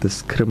win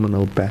this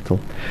criminal battle.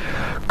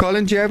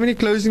 Colin, do you have any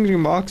closing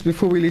remarks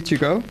before we let you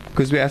go?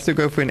 Because we have to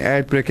go for an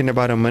ad break in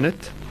about a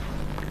minute.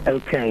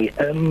 Okay.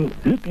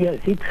 Look,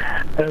 Yazid,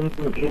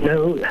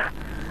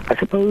 I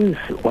suppose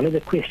one of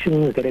the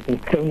questions that have been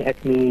thrown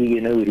at me,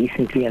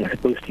 recently, and I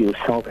suppose to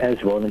yourself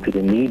as well and to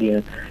the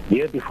media,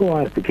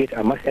 before I forget,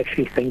 I must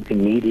actually thank the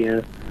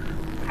media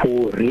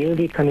for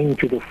really coming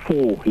to the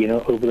fore,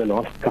 over the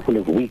last couple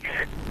of weeks.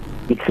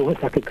 It's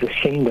almost like a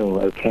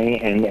crescendo, okay,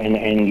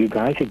 and you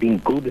guys have been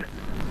good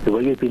the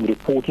way you've been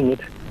reporting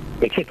it,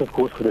 except of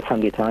course for the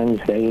Sunday Times.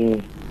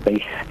 They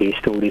base their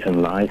stories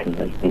on lies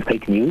and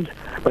fake news.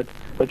 But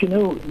if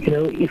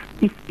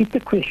the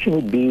question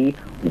would be,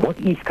 what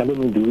is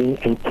government doing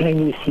and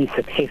can you see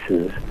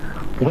successes?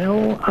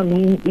 Well, I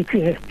mean, if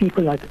you have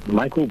people like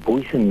Michael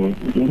Boyson,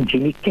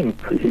 Jimmy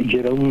Kemp,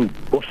 Jerome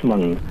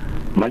Bosman,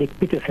 Malik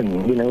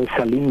Peterson,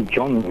 Salim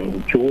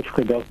John, George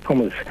Frederick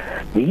Thomas.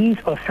 These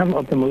are some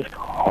of the most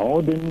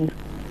hardened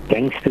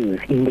gangsters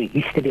in the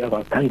history of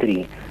our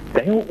country.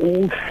 They are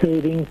all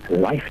serving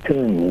life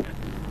terms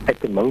at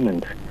the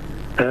moment.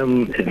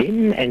 Them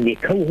and their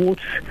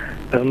cohorts,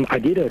 I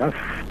did a rough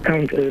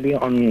count earlier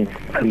on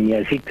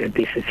Yazid.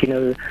 This is,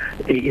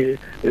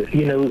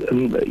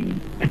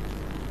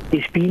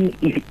 there's been,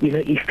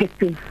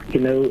 effective,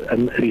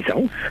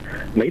 results.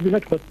 Maybe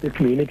not what the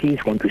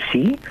communities want to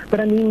see, but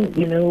I mean,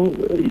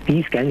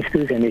 these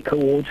gangsters and their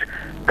cohorts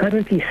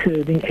currently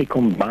serving a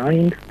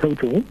combined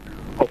total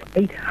of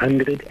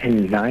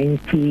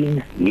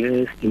 819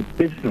 years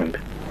imprisonment,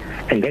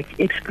 and that's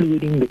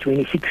excluding the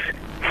 26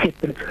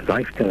 separate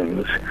life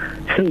terms.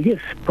 So yes,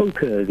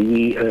 POPCRU,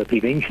 the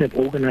Prevention of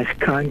Organized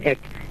Crime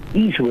Act,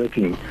 is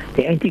working.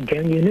 The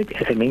anti-gang unit,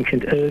 as I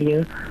mentioned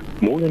earlier,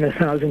 more than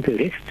 1,000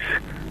 arrests.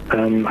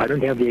 I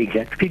don't have the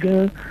exact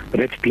figure, but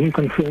that's been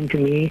confirmed to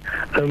me.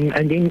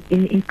 And then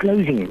in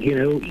closing,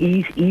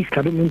 is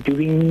government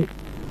doing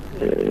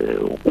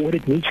what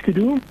it needs to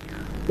do?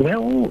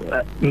 Well,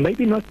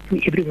 maybe not to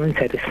everyone's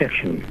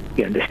satisfaction,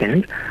 you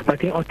understand, but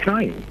they are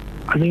trying.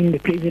 I mean, the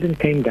president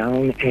came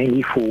down and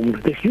he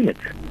formed this unit.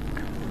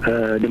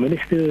 The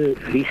minister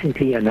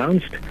recently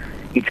announced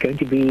it's going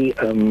to be,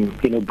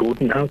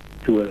 broadened out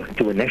to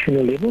a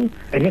national level,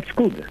 and that's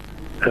good.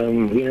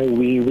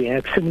 We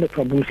have similar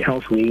problems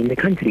elsewhere in the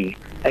country.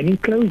 And in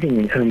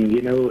closing,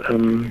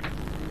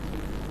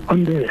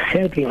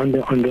 sadly, on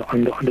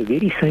the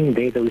very same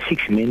day those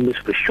 6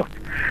 members were shot,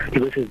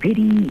 there was a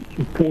very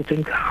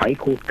important High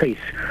Court case,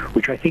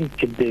 which I think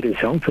the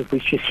results of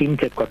which just seemed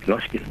to have got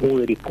lost in all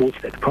the reports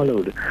that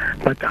followed.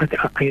 But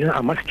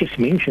I must just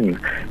mention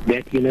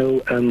that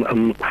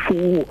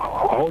 4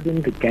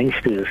 hardened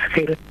gangsters,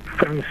 Ferret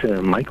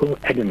Franse, Michael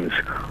Adams,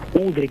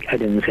 Aldrich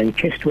Adams, and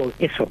Chestwell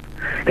Essop,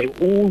 they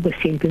all were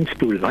sentenced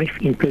to life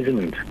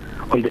imprisonment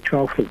on the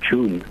 12th of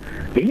June.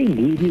 Let me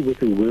leave you with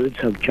the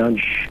words of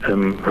Judge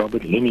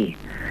Robert Henney.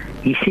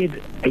 He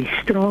said, a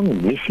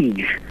strong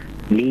message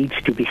needs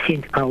to be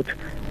sent out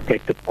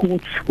that the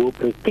courts will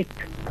protect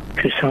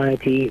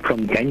society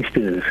from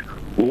gangsters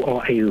who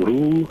are a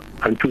rule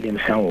unto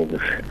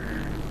themselves.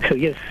 So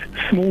yes,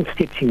 small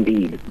steps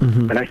indeed.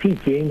 Mm-hmm. But I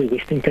think here in the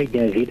Western Cape,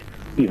 David,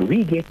 if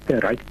we get the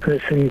right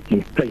person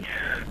in place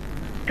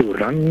to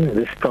run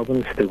this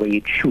province the way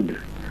it should,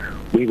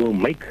 we will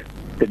make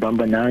the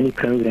Bambanani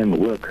program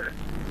work.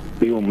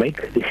 We will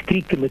make the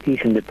street committees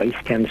and the base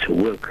camps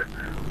work.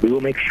 We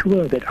will make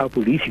sure that our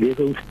police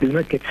vehicles do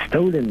not get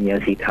stolen,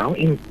 Yazid. How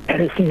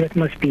embarrassing that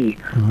must be.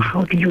 Mm-hmm.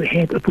 How do you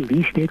have a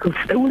police vehicle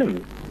stolen?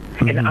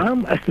 Mm-hmm. And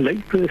I'm a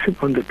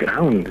layperson on the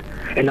ground,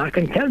 and I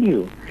can tell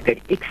you that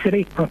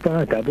X-Ray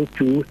Papa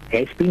 22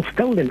 has been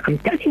stolen. I'm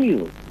telling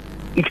you.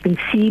 It's been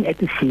seen at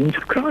the scenes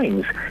of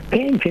crimes.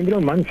 Can General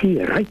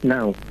Mansi right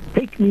now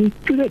take me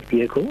to that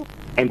vehicle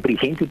and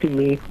present it to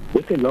me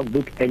with the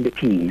logbook and the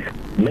keys?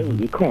 No,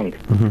 he can't,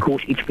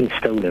 because it's been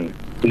stolen.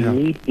 We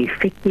need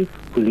effective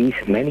police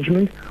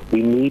management.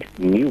 We need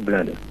new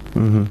blood.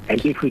 And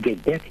if we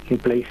get that in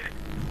place,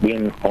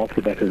 then half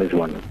the battle is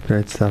won.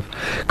 Great stuff.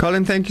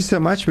 Colin, thank you so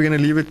much. We're going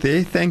to leave it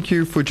there. Thank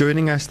you for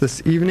joining us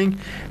this evening,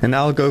 and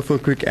I'll go for a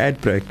quick ad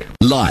break.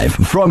 Live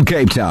from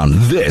Cape Town,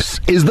 this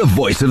is the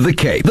Voice of the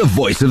Cape. The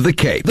Voice of the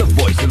Cape. The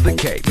Voice of the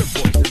Cape. The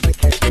Voice of the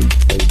Cape.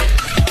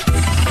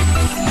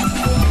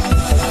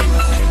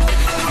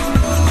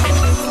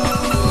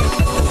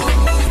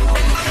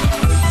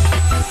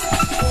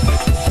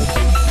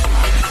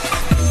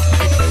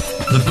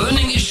 The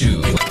burning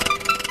issue.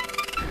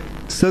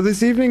 So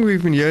this evening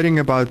we've been hearing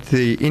about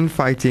the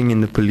infighting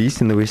in the police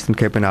in the Western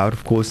Cape and how it,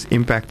 of course,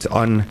 impacts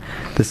on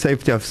the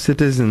safety of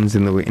citizens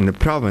in the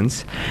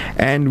province.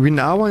 And we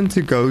now want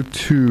to go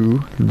to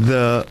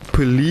the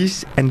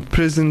Police and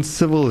Prison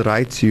Civil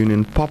Rights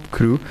Union,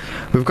 POPCRU.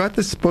 We've got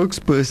the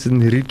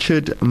spokesperson,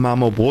 Richard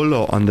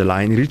Mamabolo, on the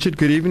line. Richard,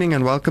 good evening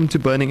and welcome to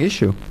Burning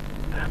Issue.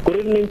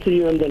 Good evening to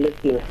you and the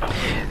listeners.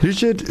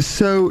 Richard,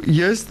 so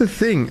here's the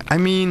thing. I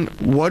mean,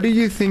 what do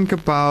you think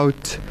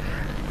about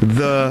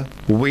the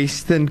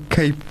Western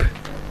Cape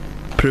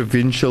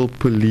Provincial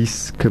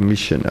Police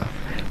Commissioner?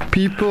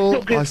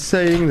 People are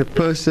saying the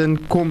person,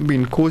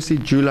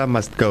 Nkosi Jula,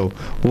 must go.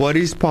 What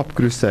is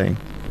POPCRU saying?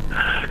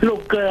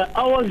 Look,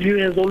 our view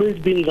has always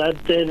been that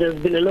there's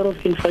been a lot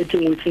of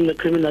infighting within the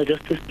criminal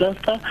justice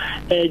cluster,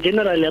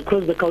 generally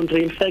across the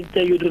country. In fact,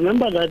 you'd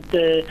remember that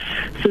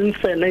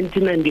since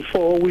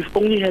 1994, we've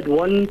only had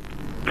one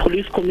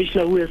police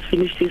commissioner who has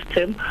finished his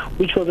term,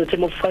 which was a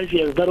term of 5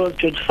 years. That was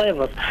George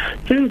Fivers.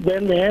 Since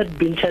then, there had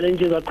been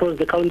challenges across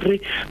the country,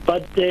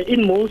 but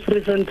in most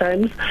recent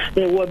times,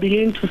 we're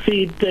beginning to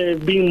see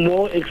it being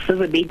more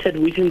exacerbated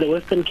within the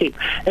Western Cape.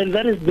 And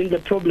that has been the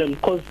problem,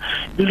 because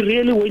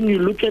really when you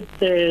look at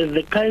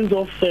the kinds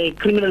of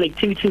criminal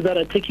activities that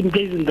are taking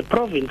place in the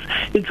province,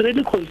 it's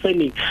really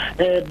concerning.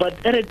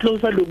 But at a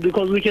closer look,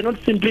 because we cannot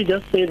simply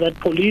just say that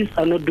police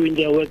are not doing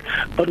their work,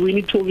 but we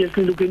need to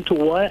obviously look into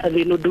why are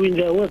they not doing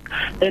their work.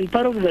 And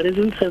part of the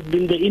reasons has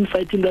been the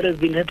infighting that has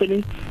been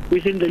happening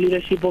within the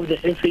leadership of the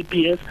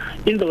SAPS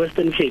in the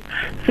Western Cape.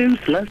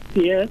 Since last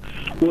year,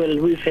 well,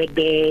 we've had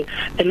a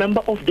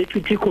number of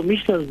deputy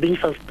commissioners being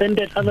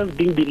suspended, others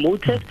being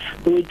demoted.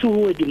 There were 2 who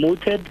were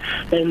demoted,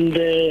 and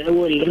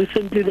well,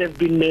 recently there have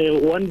been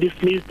one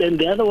dismissed, and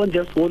the other one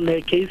just won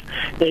their case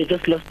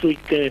just last week.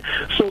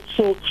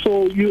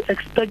 So you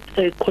expect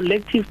a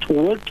collective to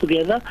work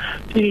together,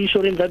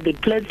 ensuring that they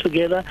plan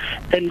together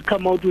and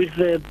come out with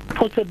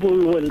possible,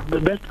 well, the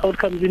best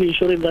outcomes in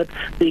ensuring that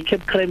they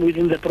keep crime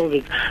within the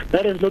province.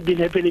 That has not been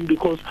happening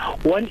because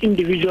one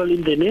individual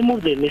in the name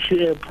of the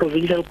national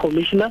provincial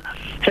commissioner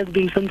has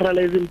been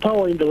centralizing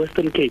power in the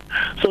Western Cape.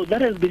 So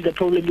that has been the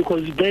problem,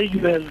 because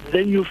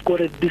then you've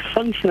got a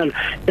dysfunctional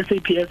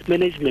SAPS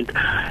management.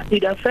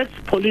 It affects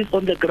police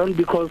on the ground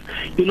because,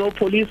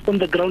 police on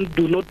the ground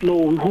do not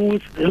know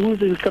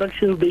whose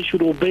instructions they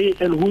should obey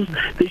and whose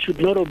they should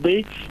not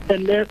obey,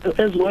 and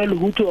as well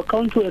who to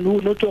account to and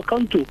who not to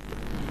account to.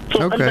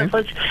 So under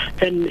such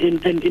an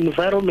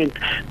environment,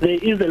 there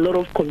is a lot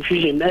of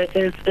confusion,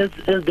 as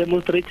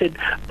demonstrated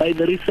by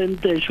the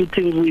recent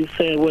shootings with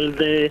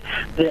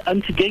the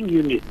anti-gang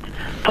unit.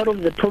 Part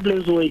of the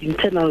problems were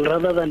internal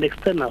rather than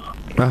external.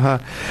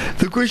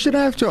 The question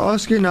I have to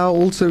ask you now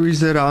also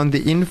is around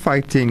the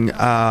infighting,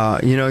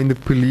 in the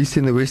police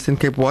in the Western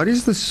Cape. What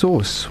is the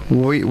source?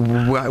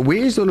 Where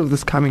is all of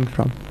this coming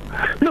from?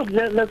 Look,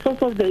 the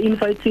source of the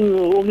infighting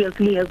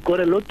obviously has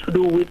got a lot to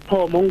do with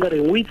power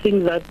mongering. We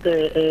think that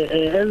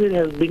as it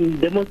has been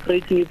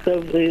demonstrating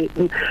itself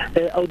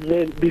out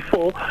there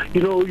before,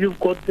 you've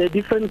got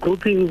different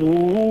groupings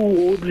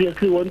who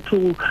obviously want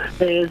to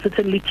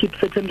certainly keep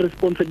certain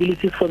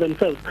responsibilities for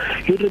themselves.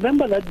 You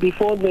remember that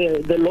before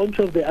the launch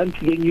of the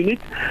anti-gang unit,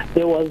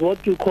 there was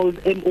what you called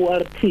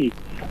MORT,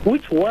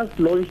 which was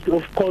launched,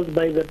 of course,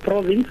 by the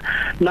province.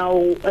 Now,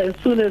 as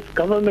soon as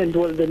government,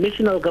 the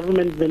national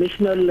government, the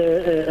national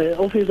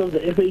office of the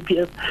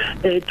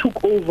SAPS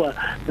took over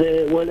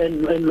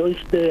and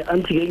launched the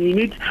anti-gang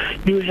unit,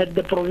 you had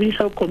the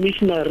provincial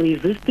commissioner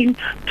resisting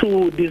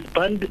to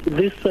disband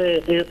this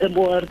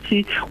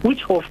MORT,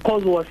 which, of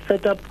course, was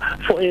set up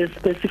for a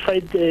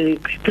specified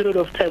period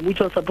of time, which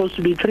was supposed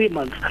to be 3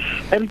 months.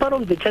 And part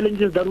of the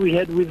challenges that we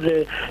had with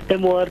the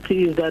MORT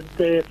is that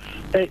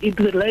it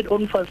relied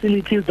on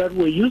facilities that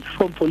were used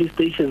from police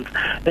stations.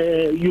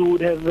 You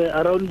would have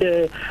around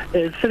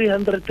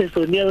 300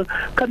 personnel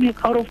coming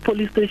out of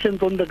police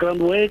stations on the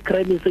ground where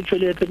crime is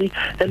actually happening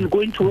and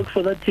going to work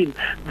for that team.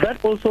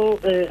 That also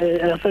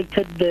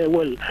affected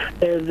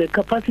the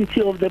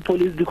capacity of the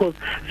police, because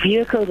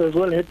vehicles as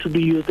well had to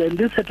be used, and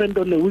this happened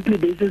on a weekly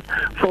basis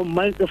from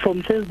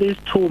Thursdays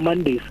to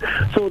Mondays.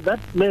 So that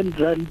meant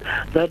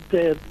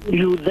that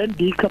you then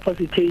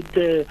decapacitate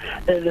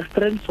the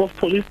strengths of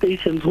police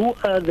stations, who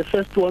are the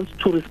first ones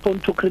to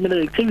respond to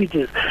criminal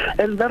activities.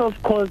 And that,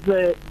 of course,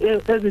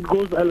 as it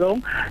goes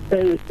along,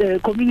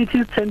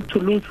 communities tend to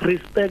lose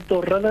respect,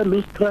 or rather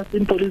lose trust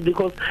in police,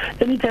 because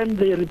anytime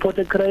they report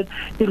a crime,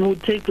 it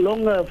would take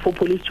longer for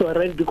police to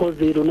arrive because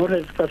they do not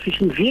have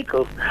sufficient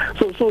vehicles.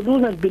 So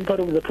those have been part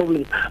of the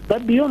problem.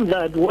 But beyond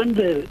that, when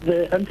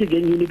the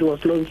anti-gang unit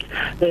was launched,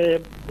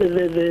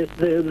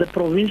 the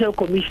provincial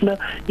commissioner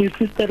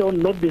insisted on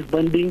not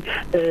disbanding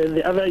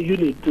the other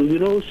unit,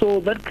 so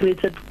that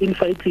created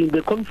infighting,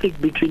 the conflict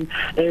between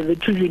the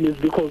two units,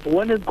 because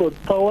one has got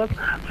powers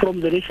from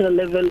the national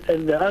level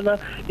and the other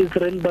is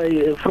run by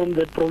from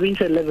the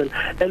provincial level.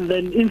 And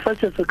then in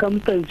such a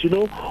circumstance,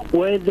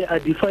 where there are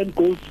defined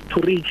goals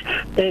to reach,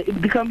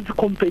 it becomes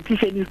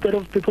competition instead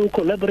of people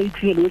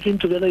collaborating and working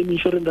together in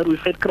ensuring that we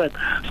fight crime.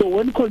 So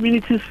when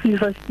communities see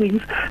such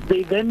things,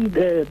 they then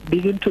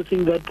begin to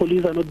think that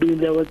police are not doing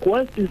their work.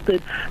 Whilst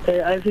instead,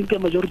 I think a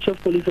majority of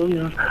police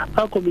officers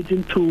are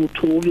committing to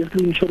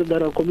obviously ensuring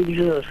that our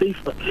communities are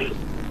safer.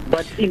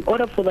 But in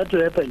order for that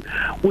to happen,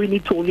 we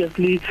need to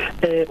obviously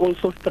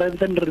also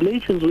strengthen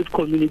relations with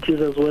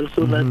communities as well,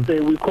 so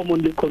that we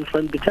commonly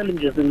confront the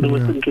challenges in the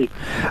Western Cape.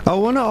 I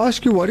want to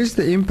ask you, what is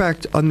the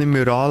impact on the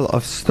morale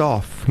of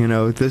staff?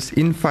 This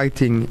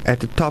infighting at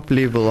the top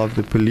level of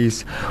the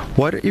police.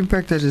 What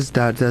impact does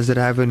it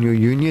have on your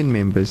union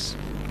members?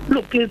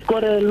 Look, it's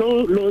got a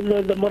low,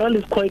 the morale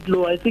is quite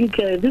low. I think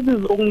this is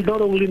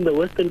not only in the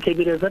Western Cape,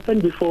 it has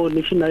happened before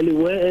nationally,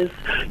 whereas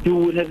you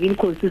will have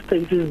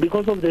inconsistencies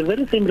because of the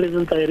very same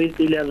reasons I raised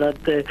earlier,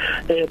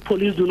 that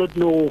police do not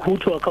know who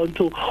to account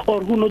to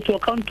or who not to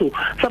account to.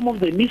 Some of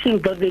the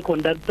missions that they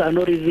conduct are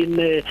not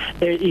even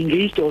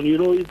engaged on,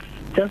 it's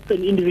just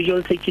an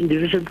individual taking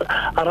decisions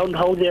around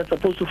how they are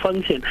supposed to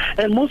function.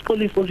 And most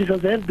police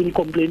officers have been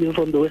complaining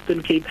from the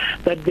Western Cape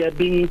that they are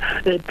being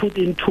put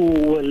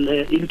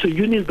into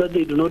units that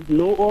they do not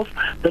know of,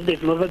 that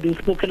they've never been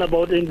spoken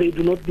about, and they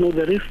do not know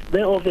the risks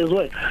thereof as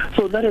well.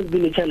 So that has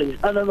been a challenge.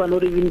 Others are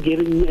not even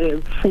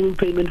getting full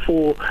payment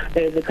for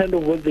the kind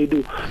of work they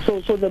do. So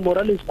the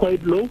morale is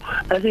quite low.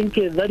 I think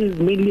that is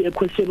mainly a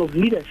question of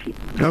leadership.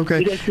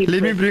 Okay.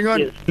 Let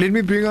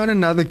me bring on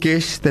another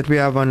guest that we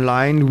have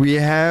online. We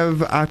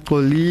have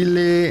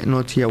Axolile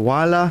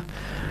Notywala.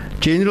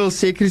 General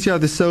Secretary of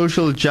the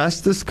Social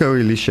Justice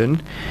Coalition.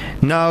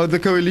 Now, the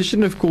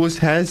coalition, of course,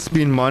 has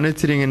been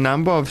monitoring a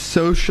number of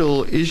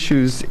social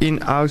issues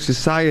in our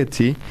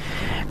society,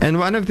 and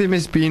one of them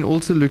has been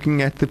also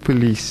looking at the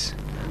police.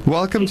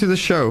 Welcome to the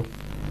show.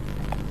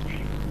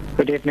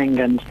 Good evening,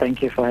 and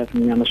thank you for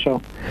having me on the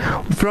show.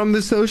 From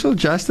the Social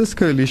Justice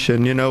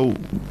Coalition,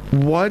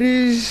 what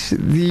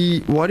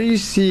are you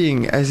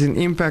seeing as an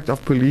impact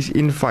of police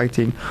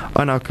infighting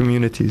on our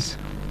communities?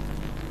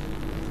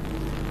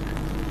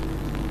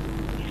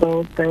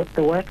 So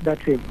the work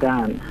that we've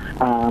done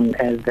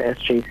as the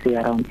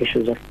SJC around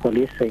issues of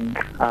policing,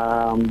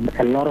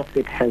 a lot of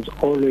it has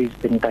always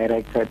been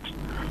directed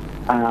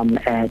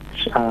at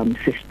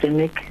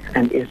systemic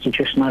and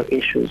institutional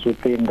issues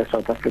within the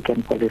South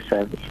African Police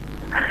Service.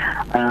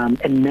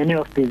 And many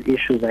of these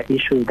issues are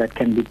issues that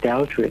can be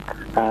dealt with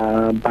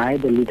by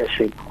the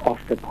leadership of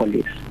the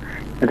police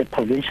at the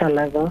provincial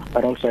level,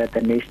 but also at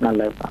the national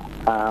level,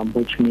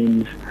 which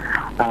means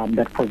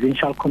that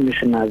provincial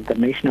commissioners, the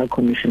national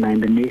commissioner,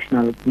 and the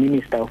national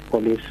minister of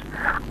police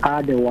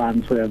are the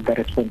ones who have the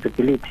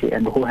responsibility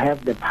and who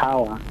have the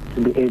power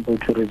to be able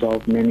to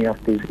resolve many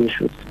of these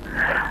issues.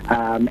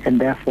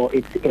 And therefore,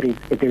 it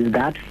is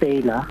that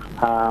failure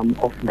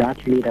of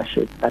that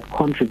leadership that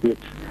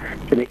contributes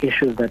to the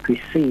issues that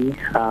we see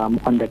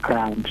on the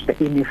ground,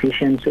 the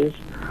inefficiencies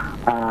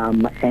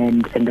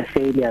and the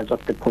failures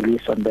of the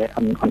police on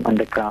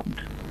the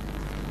ground.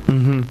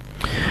 Mm-hmm.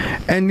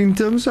 And in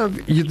terms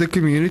of the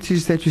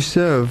communities that you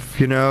serve,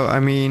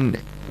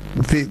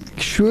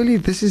 surely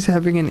this is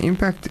having an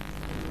impact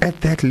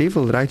at that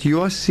level, right?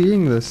 You are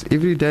seeing this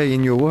every day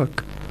in your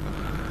work.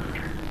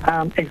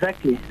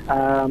 Exactly.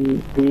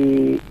 One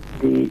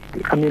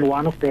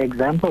of the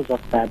examples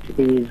of that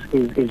is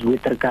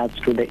with regards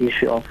to the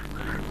issue of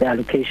the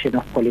allocation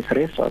of police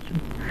resources.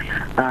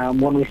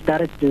 When we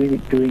started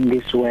doing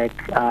this work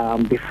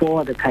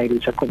before the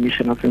Khayelitsha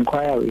Commission of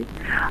Inquiry,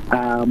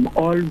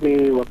 all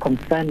we were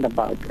concerned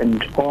about,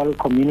 and all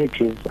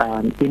communities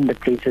in the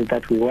places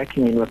that we're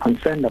working in were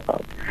concerned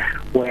about,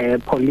 were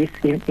police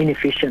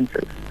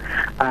inefficiencies.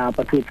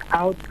 But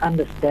without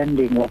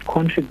understanding what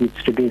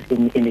contributes to these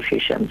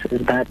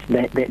inefficiencies, that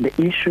the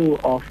issue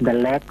of the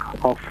lack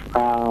of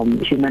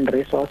human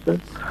resources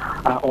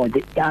or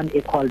the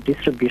unequal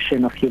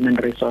distribution of human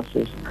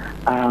resources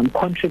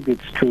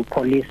contributes to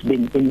police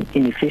being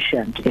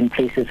inefficient in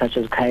places such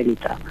as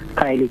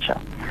Khayelitsha,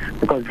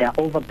 because they are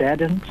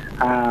overburdened.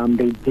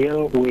 They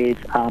deal with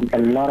a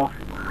lot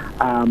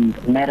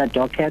of matter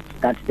dockets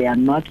that they are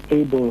not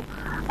able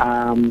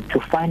to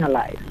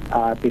finalize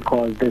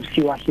because there's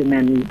fewer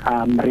human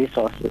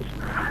resources.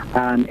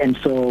 And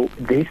so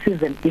this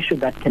is an issue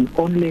that can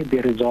only be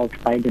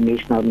resolved by the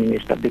national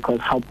minister, because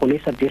how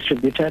police are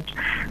distributed,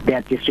 they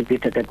are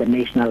distributed at the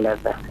national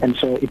level. And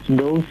so it's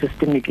those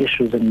systemic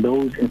issues and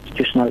those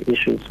institutional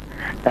issues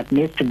that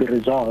needs to be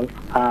resolved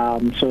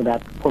so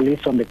that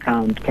police on the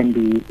ground can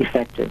be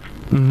effective.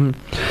 Mm-hmm.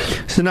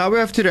 So now we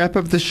have to wrap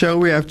up the show.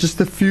 We have just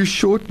a few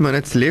short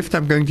minutes left.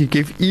 I'm going to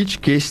give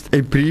each guest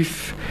a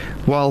brief,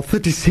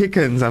 30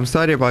 seconds, I'm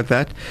sorry about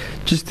that,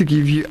 just to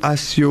give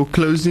us your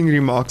closing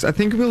remarks. I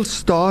think we'll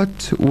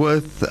start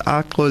with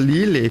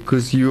Axolile,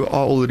 because you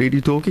are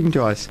already talking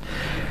to us.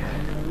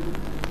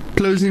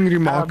 Closing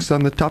remarks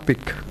on the topic.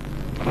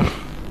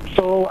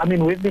 So,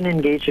 we've been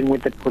engaging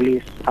with the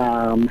police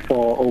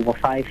for over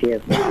 5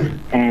 years now,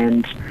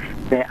 and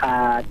there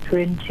are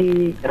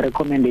 20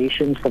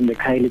 recommendations from the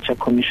Khayelitsha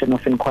Commission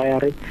of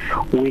Inquiry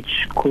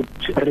which could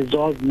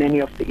resolve many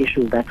of the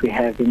issues that we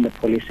have in the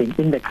policing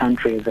in the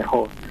country as a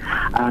whole.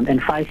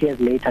 And 5 years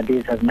later,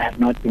 these have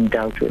not been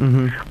dealt with.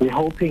 Mm-hmm. We're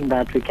hoping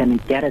that we can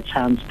get a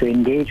chance to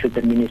engage with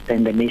the Minister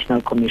and the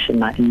National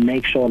Commissioner and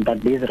make sure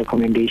that these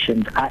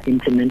recommendations are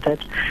implemented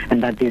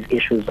and that these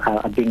issues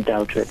are being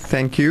dealt with.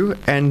 Thank you.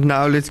 And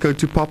now let's go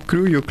to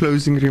POPCRU. Your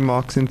closing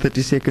remarks in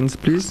 30 seconds,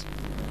 please.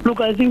 Look,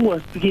 I think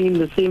we're speaking in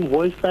the same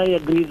voice. I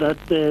agree that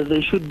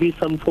there should be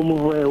some form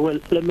of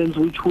elements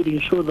which would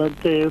ensure that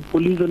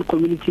police and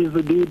communities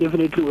do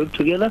definitely work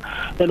together.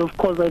 And of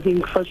course, I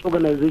think such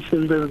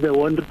organizations as the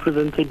one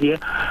represented here,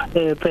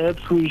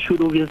 perhaps we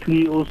should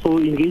obviously also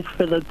engage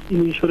further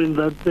in ensuring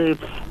that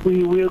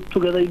we work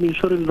together in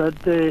ensuring that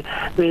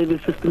the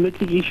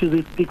systematic issues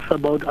it speaks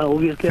about are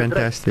obviously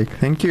fantastic.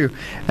 Thank you.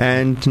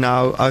 And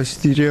now our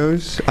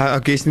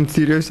guest in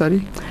studio,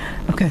 sorry.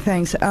 Okay,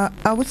 thanks.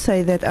 I would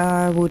say that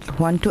I would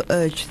want to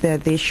urge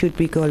that there should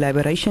be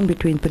collaboration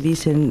between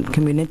police and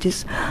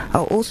communities. I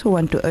also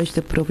want to urge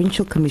the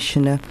provincial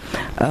commissioner.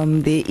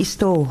 There is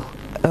still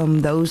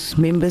those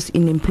members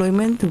in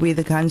employment where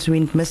the guns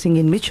went missing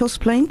in Mitchells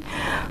Plain,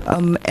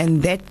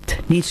 and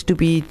that needs to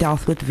be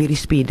dealt with very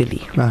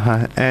speedily.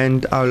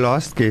 And our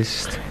last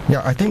guest.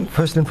 Yeah, I think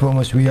first and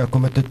foremost we are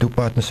committed to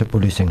partnership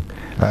policing.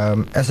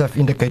 As I've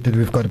indicated,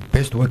 we've got a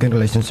best working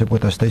relationship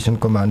with our station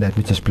commander at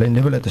Mitchells Plain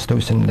level, at the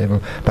station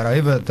level, but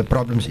however the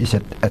problems is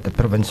at the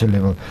provincial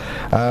level.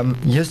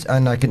 Yes,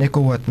 and I can echo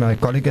what my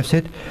colleague has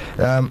said.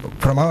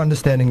 From our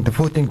understanding, the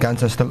 14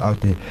 guns are still out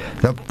there.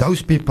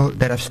 Those people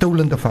that have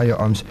stolen the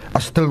firearms firearms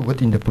are still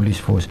within the police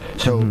force.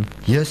 So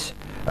yes,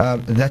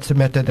 that's a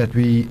matter that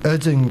we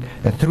urging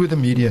through the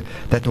media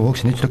that the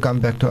Hawks needs to come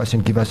back to us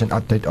and give us an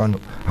update on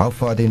how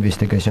far the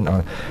investigation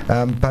are.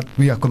 But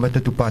we are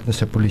committed to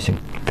partnership policing.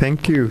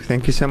 Thank you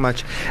so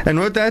much. And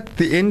with that,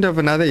 the end of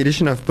another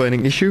edition of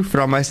Burning Issue.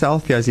 From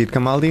myself, Yazid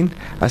Kamaldeen.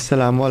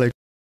 Assalamu alaikum.